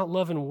children, let us not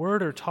love in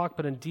word or talk,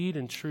 but in deed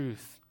and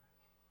truth.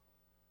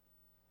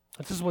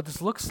 This is what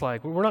this looks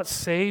like. We're not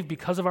saved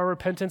because of our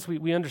repentance.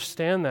 We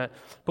understand that.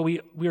 But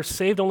we are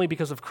saved only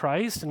because of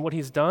Christ and what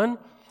He's done.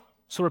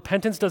 So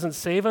repentance doesn't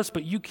save us,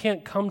 but you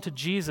can't come to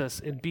Jesus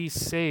and be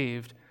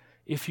saved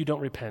if you don't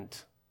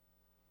repent.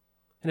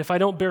 And if I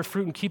don't bear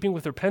fruit in keeping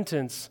with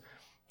repentance,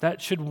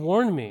 that should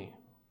warn me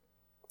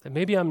that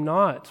maybe I'm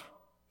not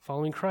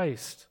following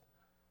Christ.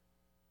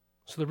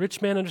 So the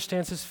rich man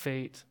understands his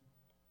fate.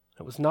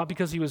 It was not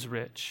because he was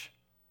rich.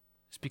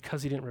 It's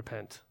because he didn't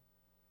repent.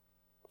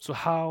 So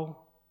how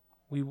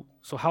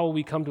will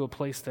we come to a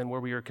place then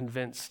where we are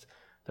convinced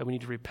that we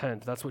need to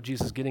repent? That's what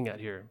Jesus is getting at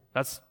here.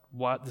 That's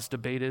what this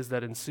debate is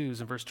that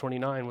ensues. In verse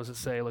 29, what does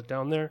it say? Look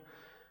down there.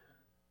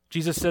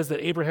 Jesus says that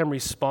Abraham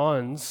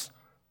responds,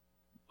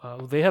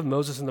 they have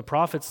Moses and the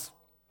prophets.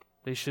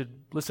 They should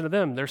listen to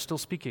them. They're still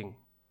speaking,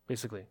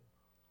 basically.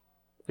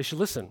 They should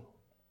listen.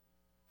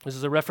 This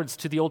is a reference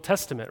to the Old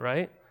Testament,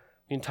 right?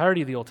 The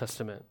entirety of the Old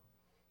Testament,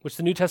 which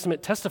the New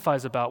Testament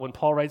testifies about when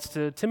Paul writes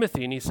to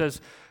Timothy, and he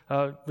says,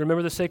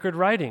 remember the sacred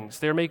writings.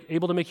 They're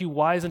able to make you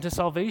wise unto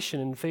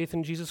salvation in faith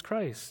in Jesus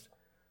Christ,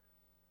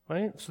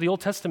 right? So the Old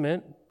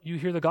Testament, you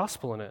hear the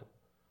gospel in it.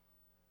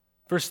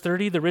 Verse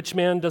 30, the rich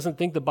man doesn't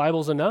think the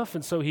Bible's enough,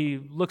 and so he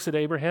looks at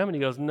Abraham and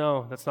he goes,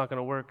 no, that's not going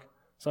to work.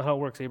 That's not how it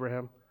works,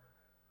 Abraham.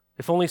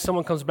 If only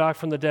someone comes back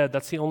from the dead,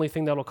 that's the only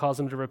thing that will cause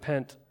him to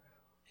repent.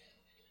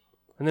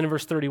 And then in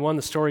verse 31,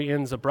 the story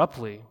ends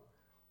abruptly,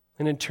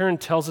 and in turn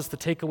tells us the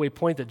takeaway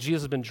point that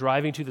Jesus has been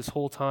driving to this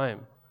whole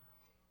time.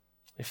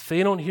 If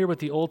they don't hear what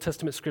the Old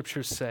Testament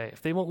scriptures say,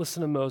 if they won't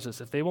listen to Moses,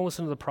 if they won't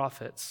listen to the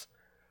prophets,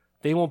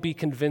 they won't be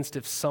convinced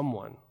if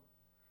someone,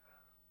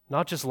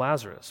 not just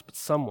Lazarus, but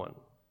someone,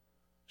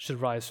 should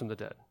rise from the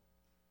dead.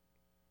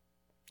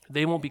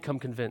 They won't become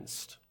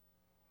convinced.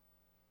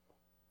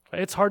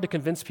 It's hard to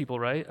convince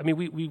people, right? I mean,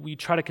 we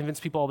try to convince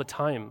people all the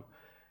time,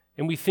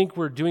 and we think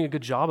we're doing a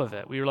good job of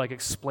it. We're like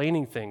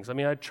explaining things. I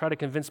mean, I try to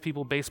convince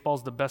people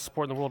baseball's the best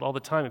sport in the world all the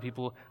time,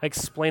 and I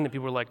explain it,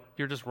 people are like,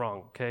 you're just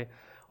wrong, okay?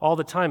 All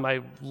the time,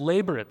 I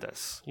labor at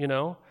this,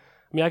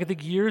 I mean, I could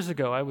think years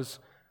ago I was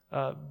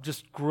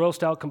just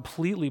grossed out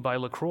completely by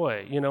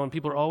LaCroix, and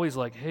people are always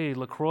like, hey,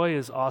 LaCroix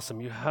is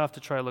awesome. You have to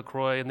try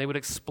LaCroix. And they would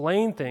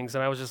explain things,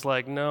 and I was just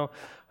like, no,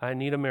 I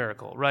need a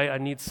miracle, right? I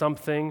need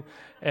something.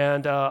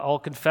 And I'll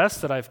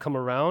confess that I've come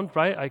around,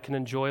 right? I can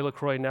enjoy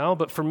LaCroix now.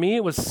 But for me,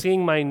 it was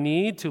seeing my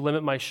need to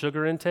limit my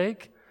sugar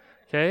intake,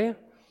 okay?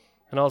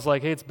 And I was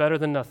like, hey, it's better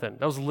than nothing.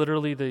 That was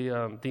literally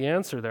the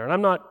answer there. And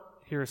I'm not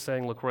here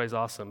saying LaCroix is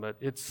awesome, but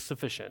it's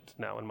sufficient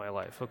now in my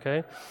life,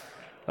 okay?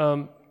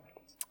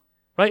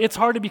 Right? It's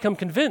hard to become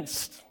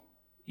convinced,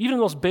 even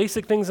the most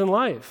basic things in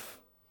life.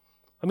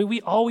 I mean,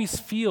 we always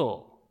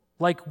feel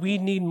like we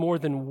need more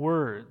than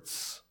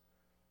words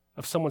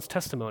of someone's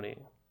testimony.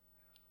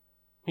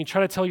 You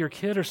try to tell your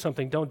kid or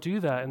something, don't do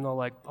that, and they'll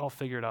like, I'll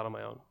figure it out on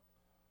my own.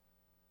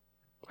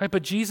 Right?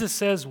 But Jesus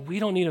says we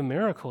don't need a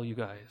miracle, you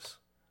guys.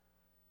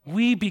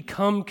 We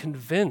become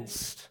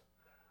convinced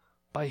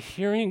by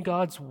hearing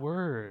God's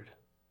word,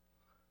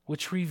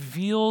 which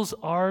reveals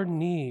our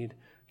need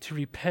to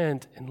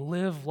repent and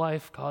live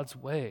life God's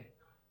way.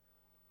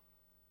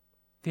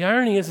 The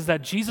irony is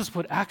that Jesus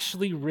would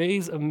actually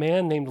raise a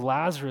man named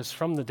Lazarus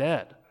from the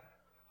dead.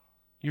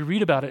 You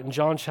read about it in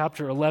John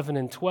chapter 11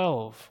 and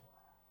 12.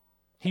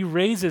 He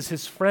raises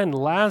his friend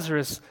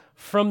Lazarus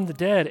from the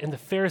dead, and the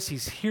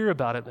Pharisees hear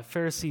about it, the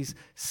Pharisees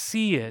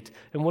see it,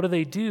 and what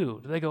do?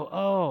 Do they go,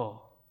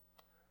 oh,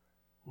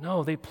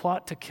 no, they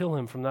plot to kill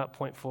him from that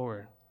point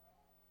forward.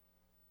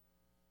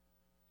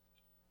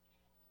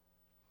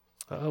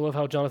 I love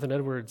how Jonathan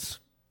Edwards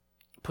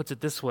puts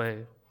it this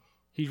way.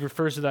 He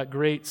refers to that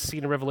great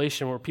scene in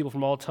Revelation where people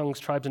from all tongues,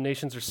 tribes, and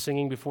nations are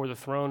singing before the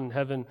throne in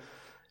heaven. And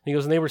he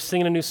goes, and they were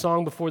singing a new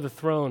song before the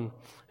throne.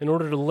 In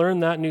order to learn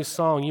that new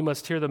song, you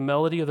must hear the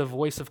melody of the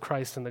voice of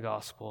Christ in the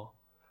gospel.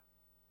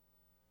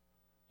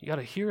 You got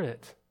to hear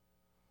it.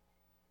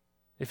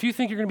 If you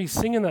think you're going to be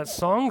singing that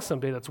song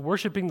someday that's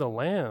worshiping the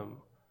Lamb,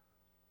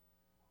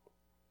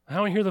 I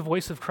don't hear the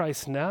voice of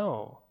Christ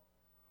now.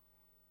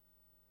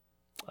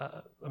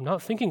 I'm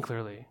not thinking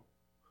clearly.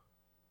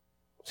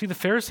 See, the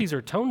Pharisees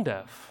are tone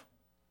deaf.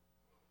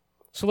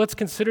 So let's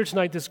consider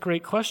tonight this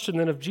great question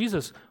then of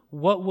Jesus.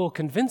 What will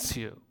convince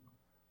you?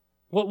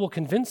 What will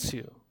convince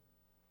you?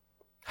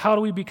 How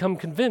do we become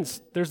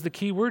convinced? There's the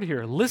key word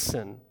here.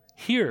 Listen,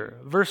 hear.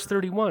 Verse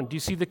 31. Do you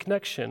see the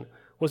connection?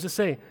 What does it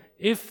say?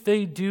 If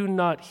they do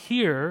not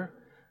hear,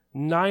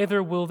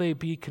 neither will they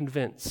be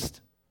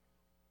convinced.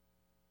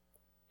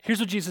 Here's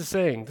what Jesus is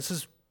saying. This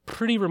is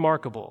pretty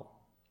remarkable.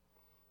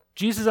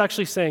 Jesus is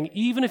actually saying,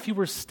 even if you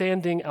were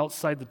standing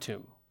outside the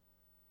tomb,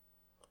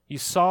 you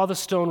saw the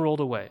stone rolled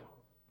away,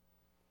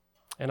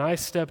 and I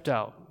stepped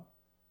out,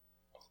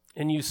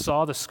 and you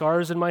saw the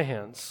scars in my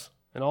hands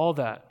and all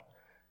that,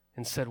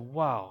 and said,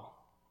 wow,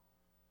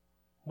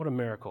 what a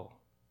miracle.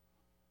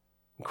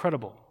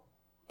 Incredible.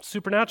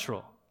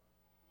 Supernatural.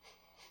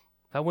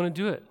 I wouldn't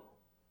do it.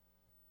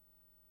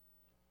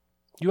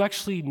 You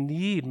actually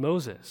need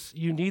Moses.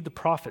 You need the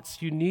prophets.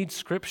 You need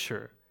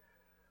Scripture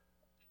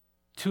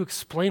to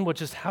explain what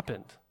just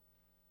happened.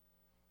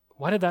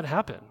 Why did that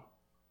happen?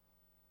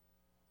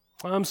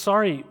 I'm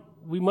sorry,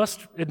 we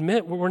must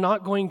admit we're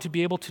not going to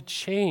be able to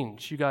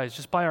change, you guys,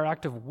 just by our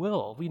act of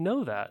will. We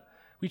know that.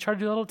 We try to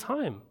do that all the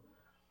time.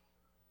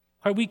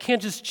 All right, we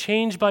can't just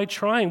change by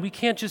trying. We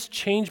can't just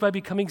change by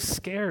becoming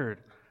scared.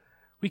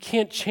 We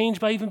can't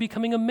change by even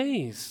becoming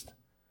amazed.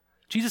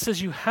 Jesus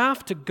says you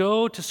have to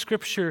go to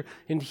Scripture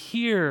and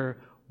hear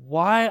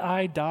why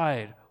I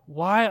died,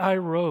 why I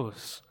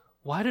rose.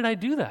 Why did I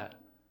do that?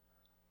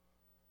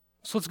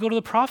 So let's go to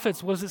the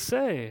prophets. What does it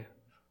say?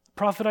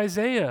 Prophet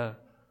Isaiah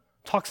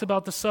talks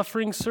about the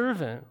suffering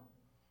servant.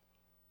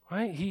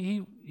 Right?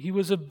 He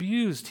was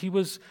abused. He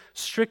was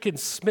stricken,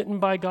 smitten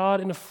by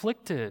God, and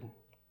afflicted.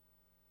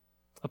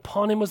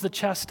 Upon him was the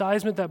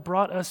chastisement that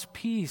brought us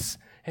peace,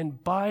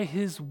 and by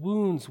his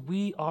wounds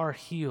we are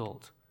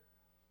healed.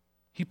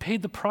 He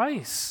paid the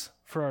price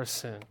for our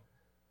sin.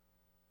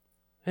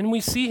 And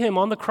we see him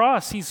on the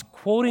cross. He's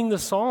quoting the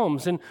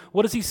Psalms. And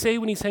what does he say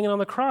when he's hanging on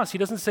the cross? He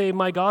doesn't say,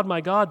 my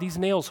God, these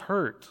nails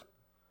hurt.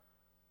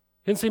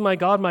 He didn't say, my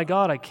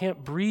God, I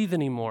can't breathe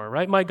anymore,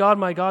 right? My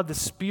God, the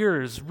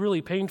spear is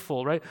really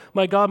painful, right?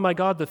 My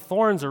God, the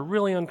thorns are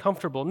really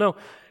uncomfortable. No,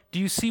 do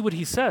you see what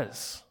he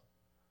says?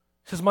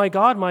 He says, my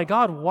God,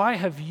 why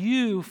have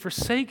you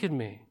forsaken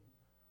me?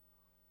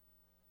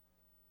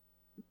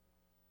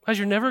 Guys,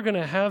 you're never going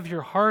to have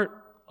your heart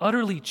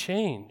utterly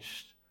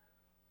changed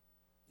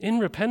in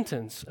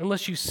repentance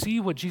unless you see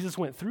what Jesus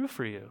went through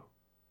for you.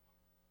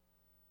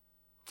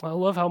 I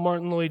love how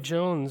Martin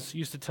Lloyd-Jones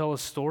used to tell a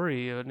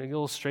story, an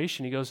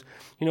illustration. He goes,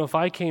 if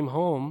I came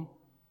home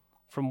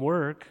from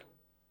work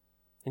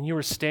and you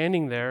were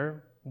standing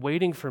there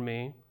waiting for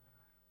me,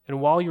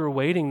 and while you were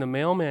waiting, the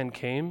mailman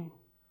came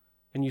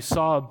and you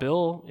saw a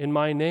bill in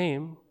my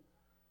name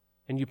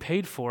and you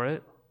paid for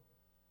it.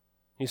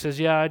 He says,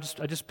 yeah, I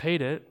just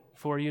paid it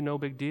for you, no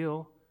big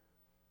deal.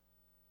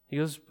 He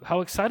goes,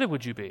 how excited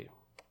would you be?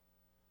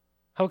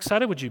 How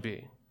excited would you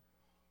be?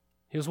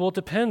 He goes, well, it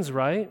depends,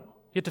 right?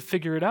 You have to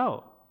figure it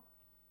out.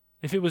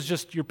 If it was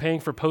just you're paying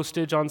for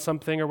postage on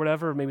something or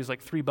whatever, maybe it's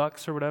like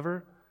 $3 or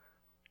whatever,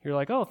 you're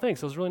like, oh,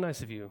 thanks, that was really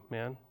nice of you,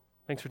 man.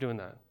 Thanks for doing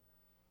that.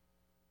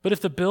 But if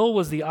the bill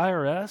was the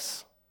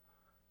IRS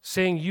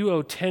saying you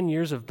owe 10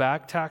 years of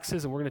back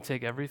taxes and we're going to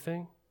take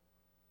everything,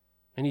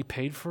 and he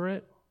paid for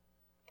it,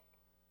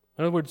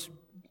 in other words,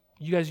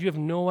 you guys, you have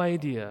no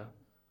idea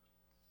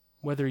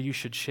whether you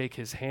should shake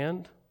his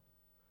hand,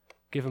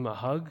 give him a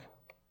hug,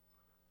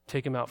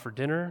 take him out for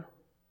dinner,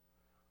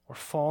 or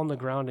fall on the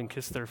ground and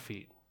kiss their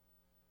feet.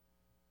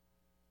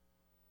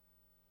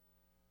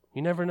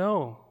 You never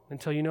know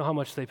until you know how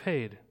much they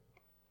paid,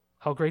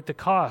 how great the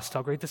cost,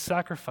 how great the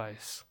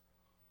sacrifice.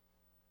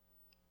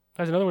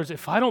 Guys, in other words,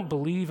 if I don't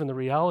believe in the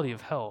reality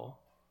of hell,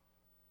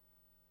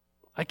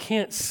 I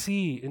can't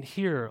see and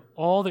hear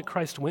all that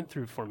Christ went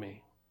through for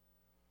me.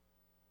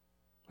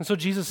 And so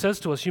Jesus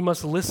says to us, you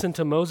must listen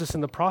to Moses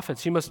and the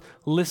prophets. You must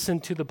listen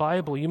to the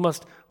Bible. You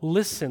must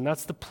listen.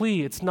 That's the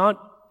plea. It's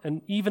not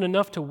even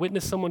enough to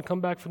witness someone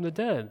come back from the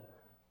dead.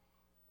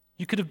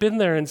 You could have been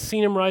there and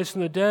seen him rise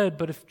from the dead,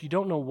 but if you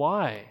don't know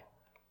why,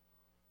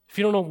 if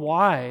you don't know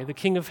why the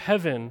King of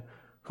Heaven,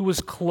 who was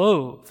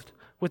clothed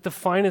with the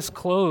finest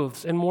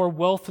clothes and more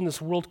wealth than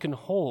this world can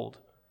hold,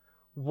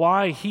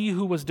 why he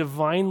who was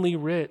divinely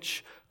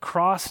rich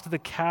crossed the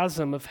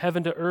chasm of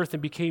heaven to earth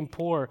and became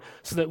poor,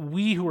 so that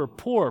we who are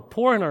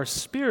poor in our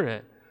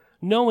spirit,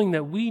 knowing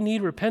that we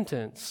need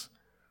repentance,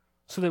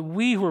 so that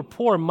we who are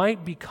poor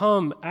might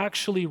become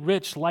actually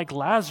rich like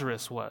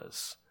Lazarus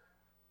was.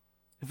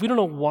 If we don't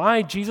know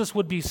why Jesus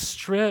would be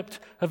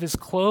stripped of his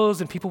clothes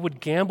and people would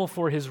gamble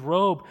for his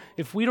robe,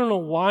 if we don't know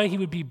why he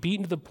would be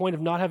beaten to the point of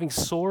not having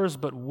sores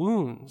but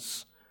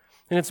wounds,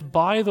 and it's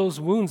by those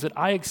wounds that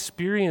I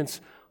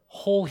experience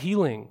whole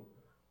healing.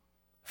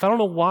 If I don't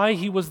know why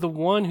he was the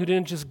one who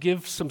didn't just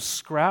give some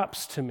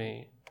scraps to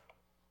me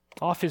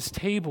off his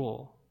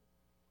table,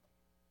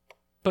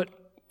 but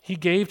he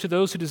gave to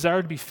those who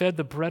desired to be fed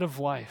the bread of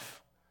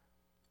life,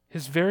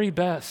 his very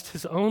best,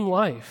 his own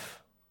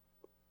life,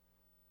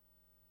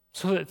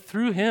 so that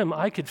through him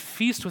I could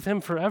feast with him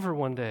forever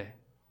one day.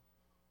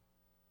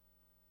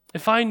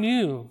 If I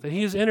knew that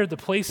he has entered the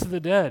place of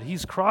the dead,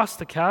 he's crossed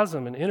the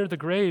chasm and entered the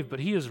grave, but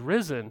he is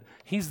risen,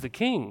 he's the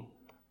king.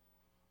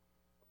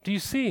 Do you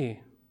see?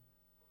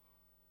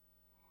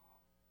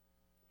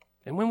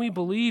 And when we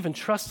believe and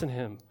trust in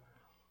him,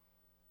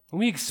 when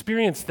we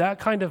experience that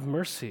kind of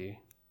mercy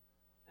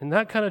and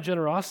that kind of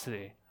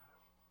generosity,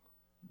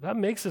 that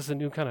makes us a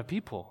new kind of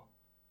people.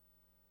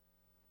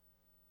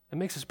 It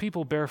makes us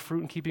people bear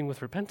fruit in keeping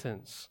with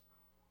repentance.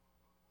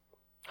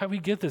 How do we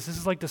get this? This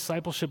is like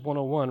discipleship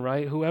 101,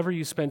 right? Whoever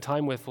you spend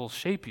time with will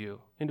shape you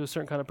into a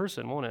certain kind of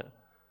person, won't it?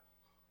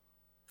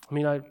 I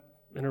mean,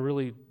 in a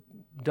really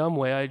dumb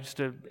way, I used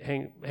to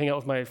hang out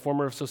with my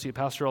former associate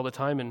pastor all the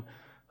time, and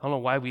I don't know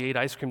why we ate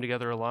ice cream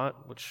together a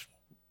lot, which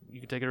you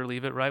can take it or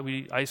leave it, right? We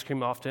eat ice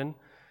cream often.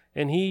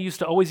 And he used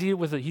to always eat it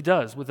with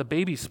a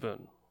baby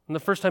spoon. And the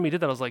first time he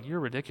did that, I was like, you're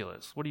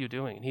ridiculous. What are you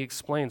doing? And he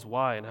explains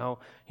why and how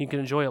he can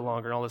enjoy it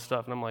longer and all this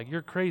stuff. And I'm like,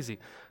 you're crazy.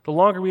 The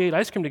longer we ate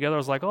ice cream together, I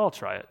was like, oh, I'll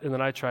try it. And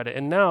then I tried it.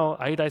 And now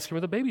I eat ice cream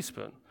with a baby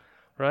spoon,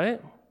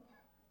 right?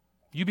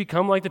 You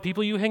become like the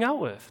people you hang out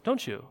with,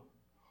 don't you?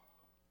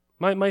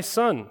 My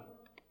son,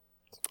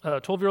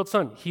 12-year-old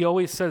son, he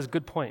always says,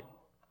 good point,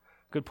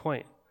 good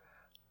point.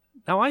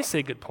 Now I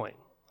say good point.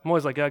 I'm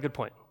always like, yeah, good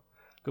point,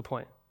 good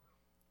point.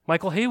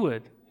 Michael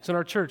Haywood, he's in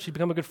our church. He's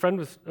become a good friend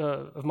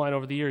of mine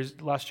over the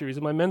years. Last year, he's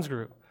in my men's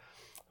group.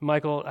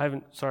 Michael, I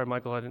didn't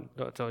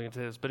tell you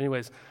this, but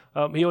anyways,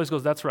 he always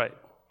goes, that's right,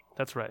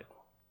 that's right.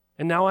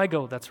 And now I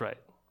go, that's right,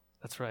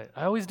 that's right.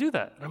 I always do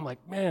that. And I'm like,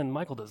 man,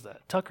 Michael does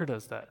that. Tucker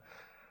does that.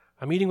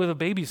 I'm eating with a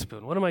baby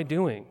spoon. What am I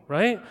doing,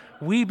 right?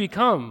 We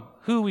become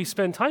who we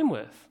spend time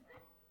with.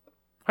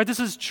 Right,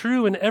 this is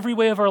true in every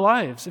way of our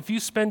lives. If you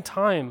spend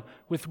time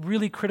with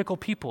really critical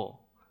people,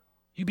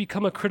 you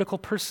become a critical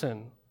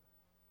person.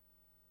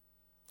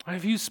 Right,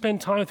 if you spend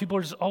time with people who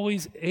are just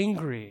always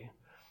angry,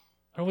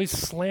 always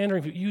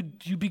slandering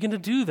you begin to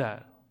do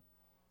that.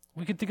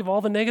 We could think of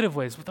all the negative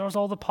ways, but there's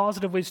all the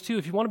positive ways too.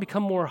 If you want to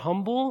become more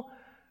humble,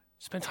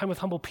 spend time with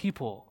humble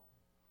people.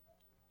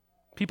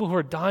 People who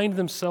are dying to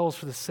themselves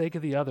for the sake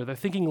of the other. They're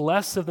thinking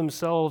less of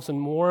themselves and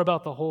more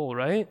about the whole,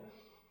 right?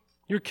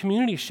 Your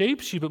community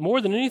shapes you, but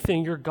more than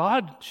anything, your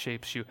God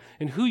shapes you.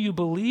 And who you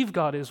believe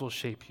God is will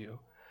shape you.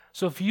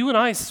 So if you and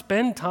I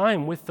spend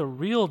time with the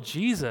real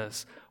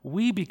Jesus,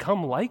 we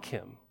become like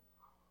him.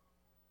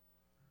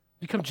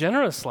 Become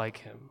generous like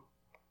him.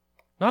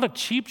 Not a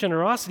cheap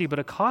generosity, but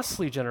a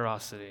costly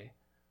generosity.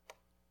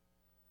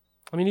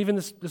 I mean, even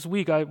this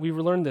week, we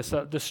learned this.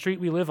 The street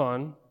we live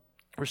on,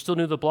 we're still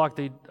new to the block.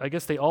 I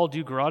guess they all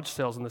do garage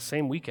sales on the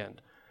same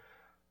weekend.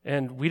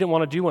 And we didn't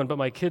want to do one, but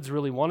my kids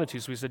really wanted to.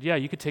 So we said, yeah,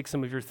 you could take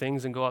some of your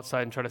things and go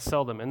outside and try to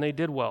sell them. And they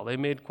did well. They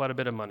made quite a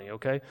bit of money,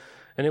 okay?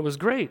 And it was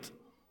great.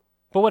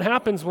 But what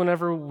happens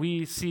whenever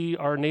we see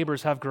our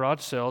neighbors have garage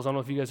sales, I don't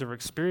know if you guys ever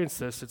experienced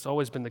this. It's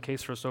always been the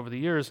case for us over the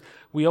years.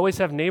 We always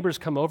have neighbors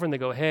come over and they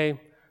go, hey,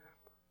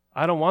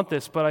 I don't want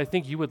this, but I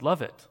think you would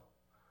love it.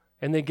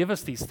 And they give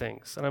us these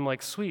things. And I'm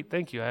like, sweet,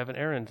 thank you. I have an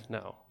errand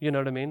now. You know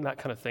what I mean? That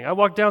kind of thing. I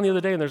walked down the other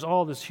day and there's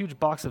all this huge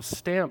box of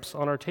stamps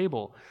on our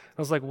table.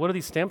 I was like, what are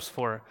these stamps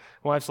for?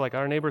 My wife's like,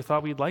 our neighbor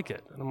thought we'd like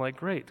it. And I'm like,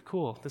 great,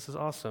 cool. This is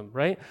awesome,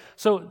 right?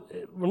 So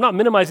we're not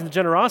minimizing the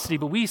generosity,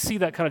 but we see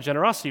that kind of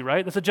generosity,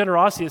 right? That's a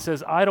generosity that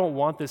says, I don't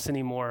want this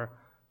anymore.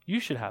 You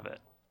should have it.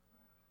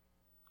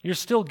 You're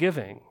still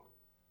giving.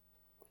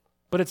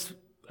 But it's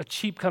a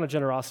cheap kind of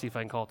generosity, if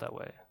I can call it that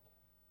way.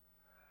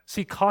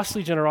 See,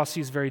 costly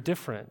generosity is very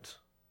different.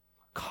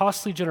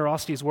 Costly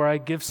generosity is where I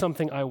give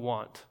something I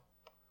want.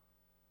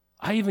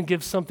 I even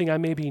give something I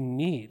maybe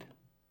need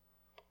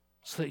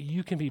so that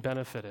you can be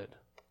benefited.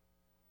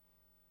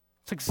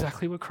 That's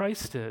exactly what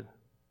Christ did.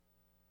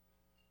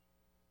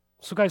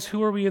 So guys,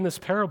 who are we in this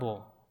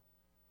parable?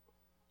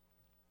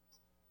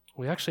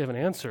 We actually have an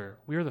answer.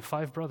 We are the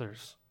 5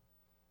 brothers.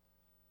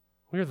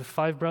 We are the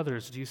 5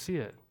 brothers. Do you see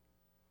it?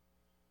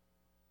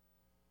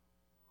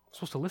 We're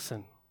supposed to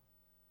listen.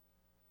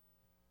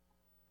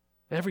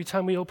 Every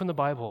time we open the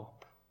Bible,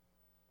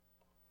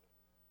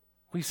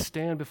 we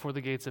stand before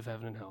the gates of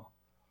heaven and hell.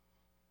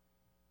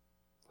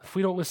 If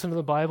we don't listen to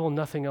the Bible,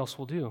 nothing else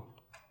will do.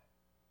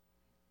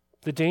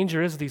 The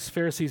danger is these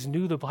Pharisees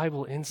knew the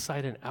Bible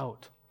inside and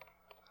out,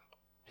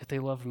 yet they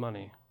loved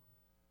money.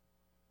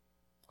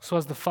 So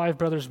as the 5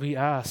 brothers, we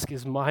ask,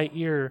 is my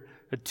ear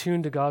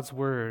attuned to God's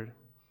word?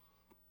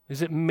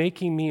 Is it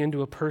making me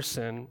into a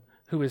person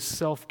who is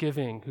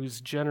self-giving,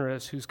 who's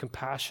generous, who's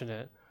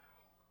compassionate?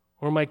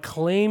 Or am I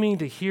claiming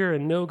to hear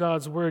and know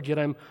God's word, yet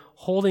I'm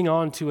holding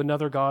on to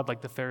another God like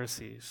the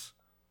Pharisees?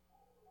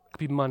 It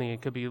could be money.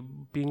 It could be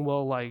being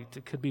well-liked.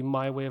 It could be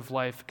my way of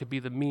life. It could be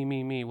the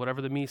me,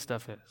 whatever the me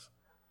stuff is.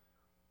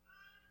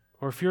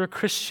 Or if you're a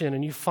Christian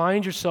and you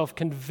find yourself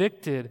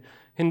convicted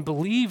in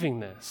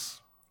believing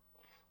this,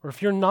 or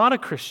if you're not a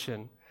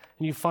Christian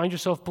and you find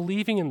yourself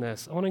believing in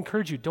this, I want to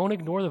encourage you, don't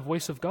ignore the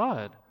voice of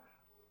God.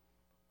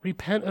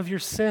 Repent of your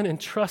sin and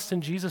trust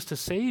in Jesus to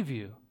save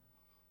you.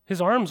 His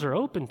arms are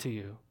open to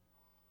you.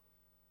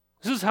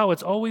 This is how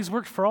it's always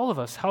worked for all of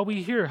us, how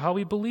we hear, how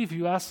we believe.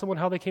 You ask someone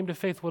how they came to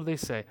faith, what do they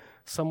say?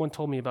 Someone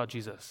told me about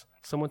Jesus.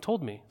 Someone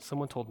told me.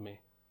 Someone told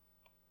me.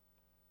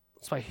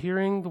 It's by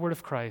hearing the word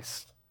of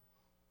Christ.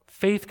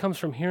 Faith comes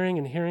from hearing,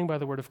 and hearing by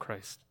the word of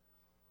Christ.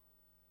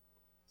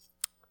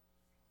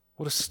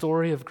 What a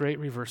story of great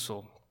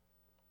reversal.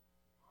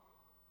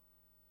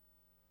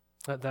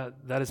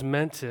 That is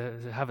meant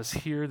to have us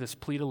hear this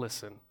plea to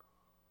listen.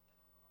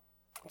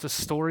 It's a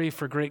story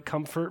for great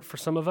comfort for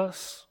some of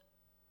us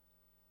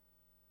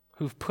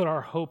who've put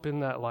our hope in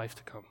that life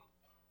to come.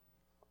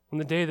 In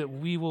the day that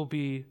we will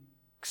be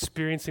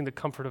experiencing the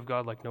comfort of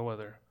God like no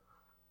other.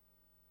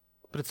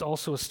 But it's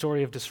also a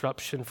story of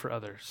disruption for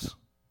others.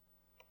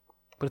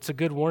 But it's a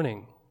good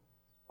warning.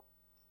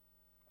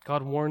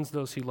 God warns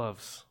those he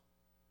loves.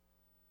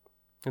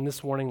 And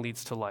this warning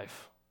leads to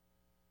life.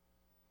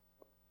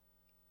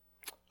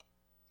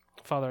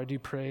 Father, I do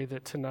pray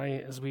that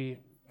tonight as we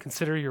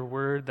consider your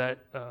word, that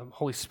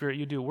Holy Spirit,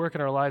 you do a work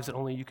in our lives that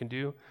only you can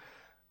do.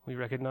 We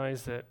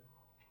recognize that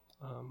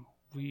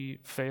we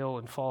fail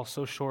and fall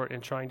so short in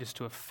trying just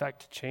to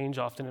affect change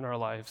often in our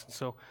lives. And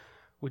so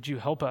would you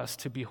help us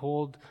to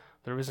behold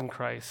the risen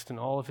Christ in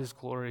all of his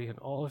glory and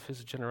all of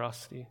his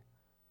generosity.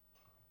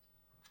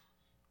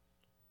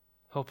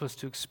 Help us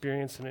to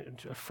experience in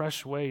a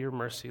fresh way your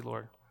mercy,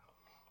 Lord.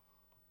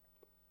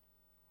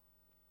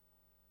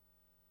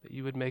 That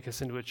you would make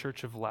us into a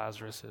church of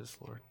Lazaruses,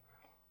 Lord.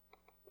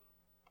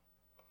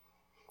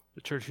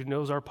 The church who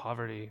knows our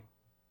poverty,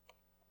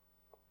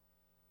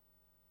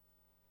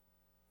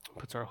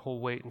 puts our whole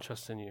weight and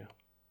trust in you.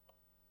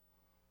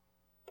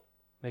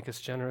 Make us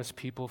generous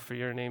people for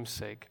your name's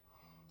sake,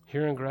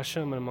 here in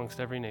Gresham and amongst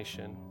every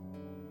nation.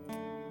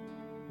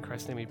 In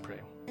Christ's name we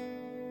pray.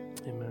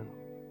 Amen.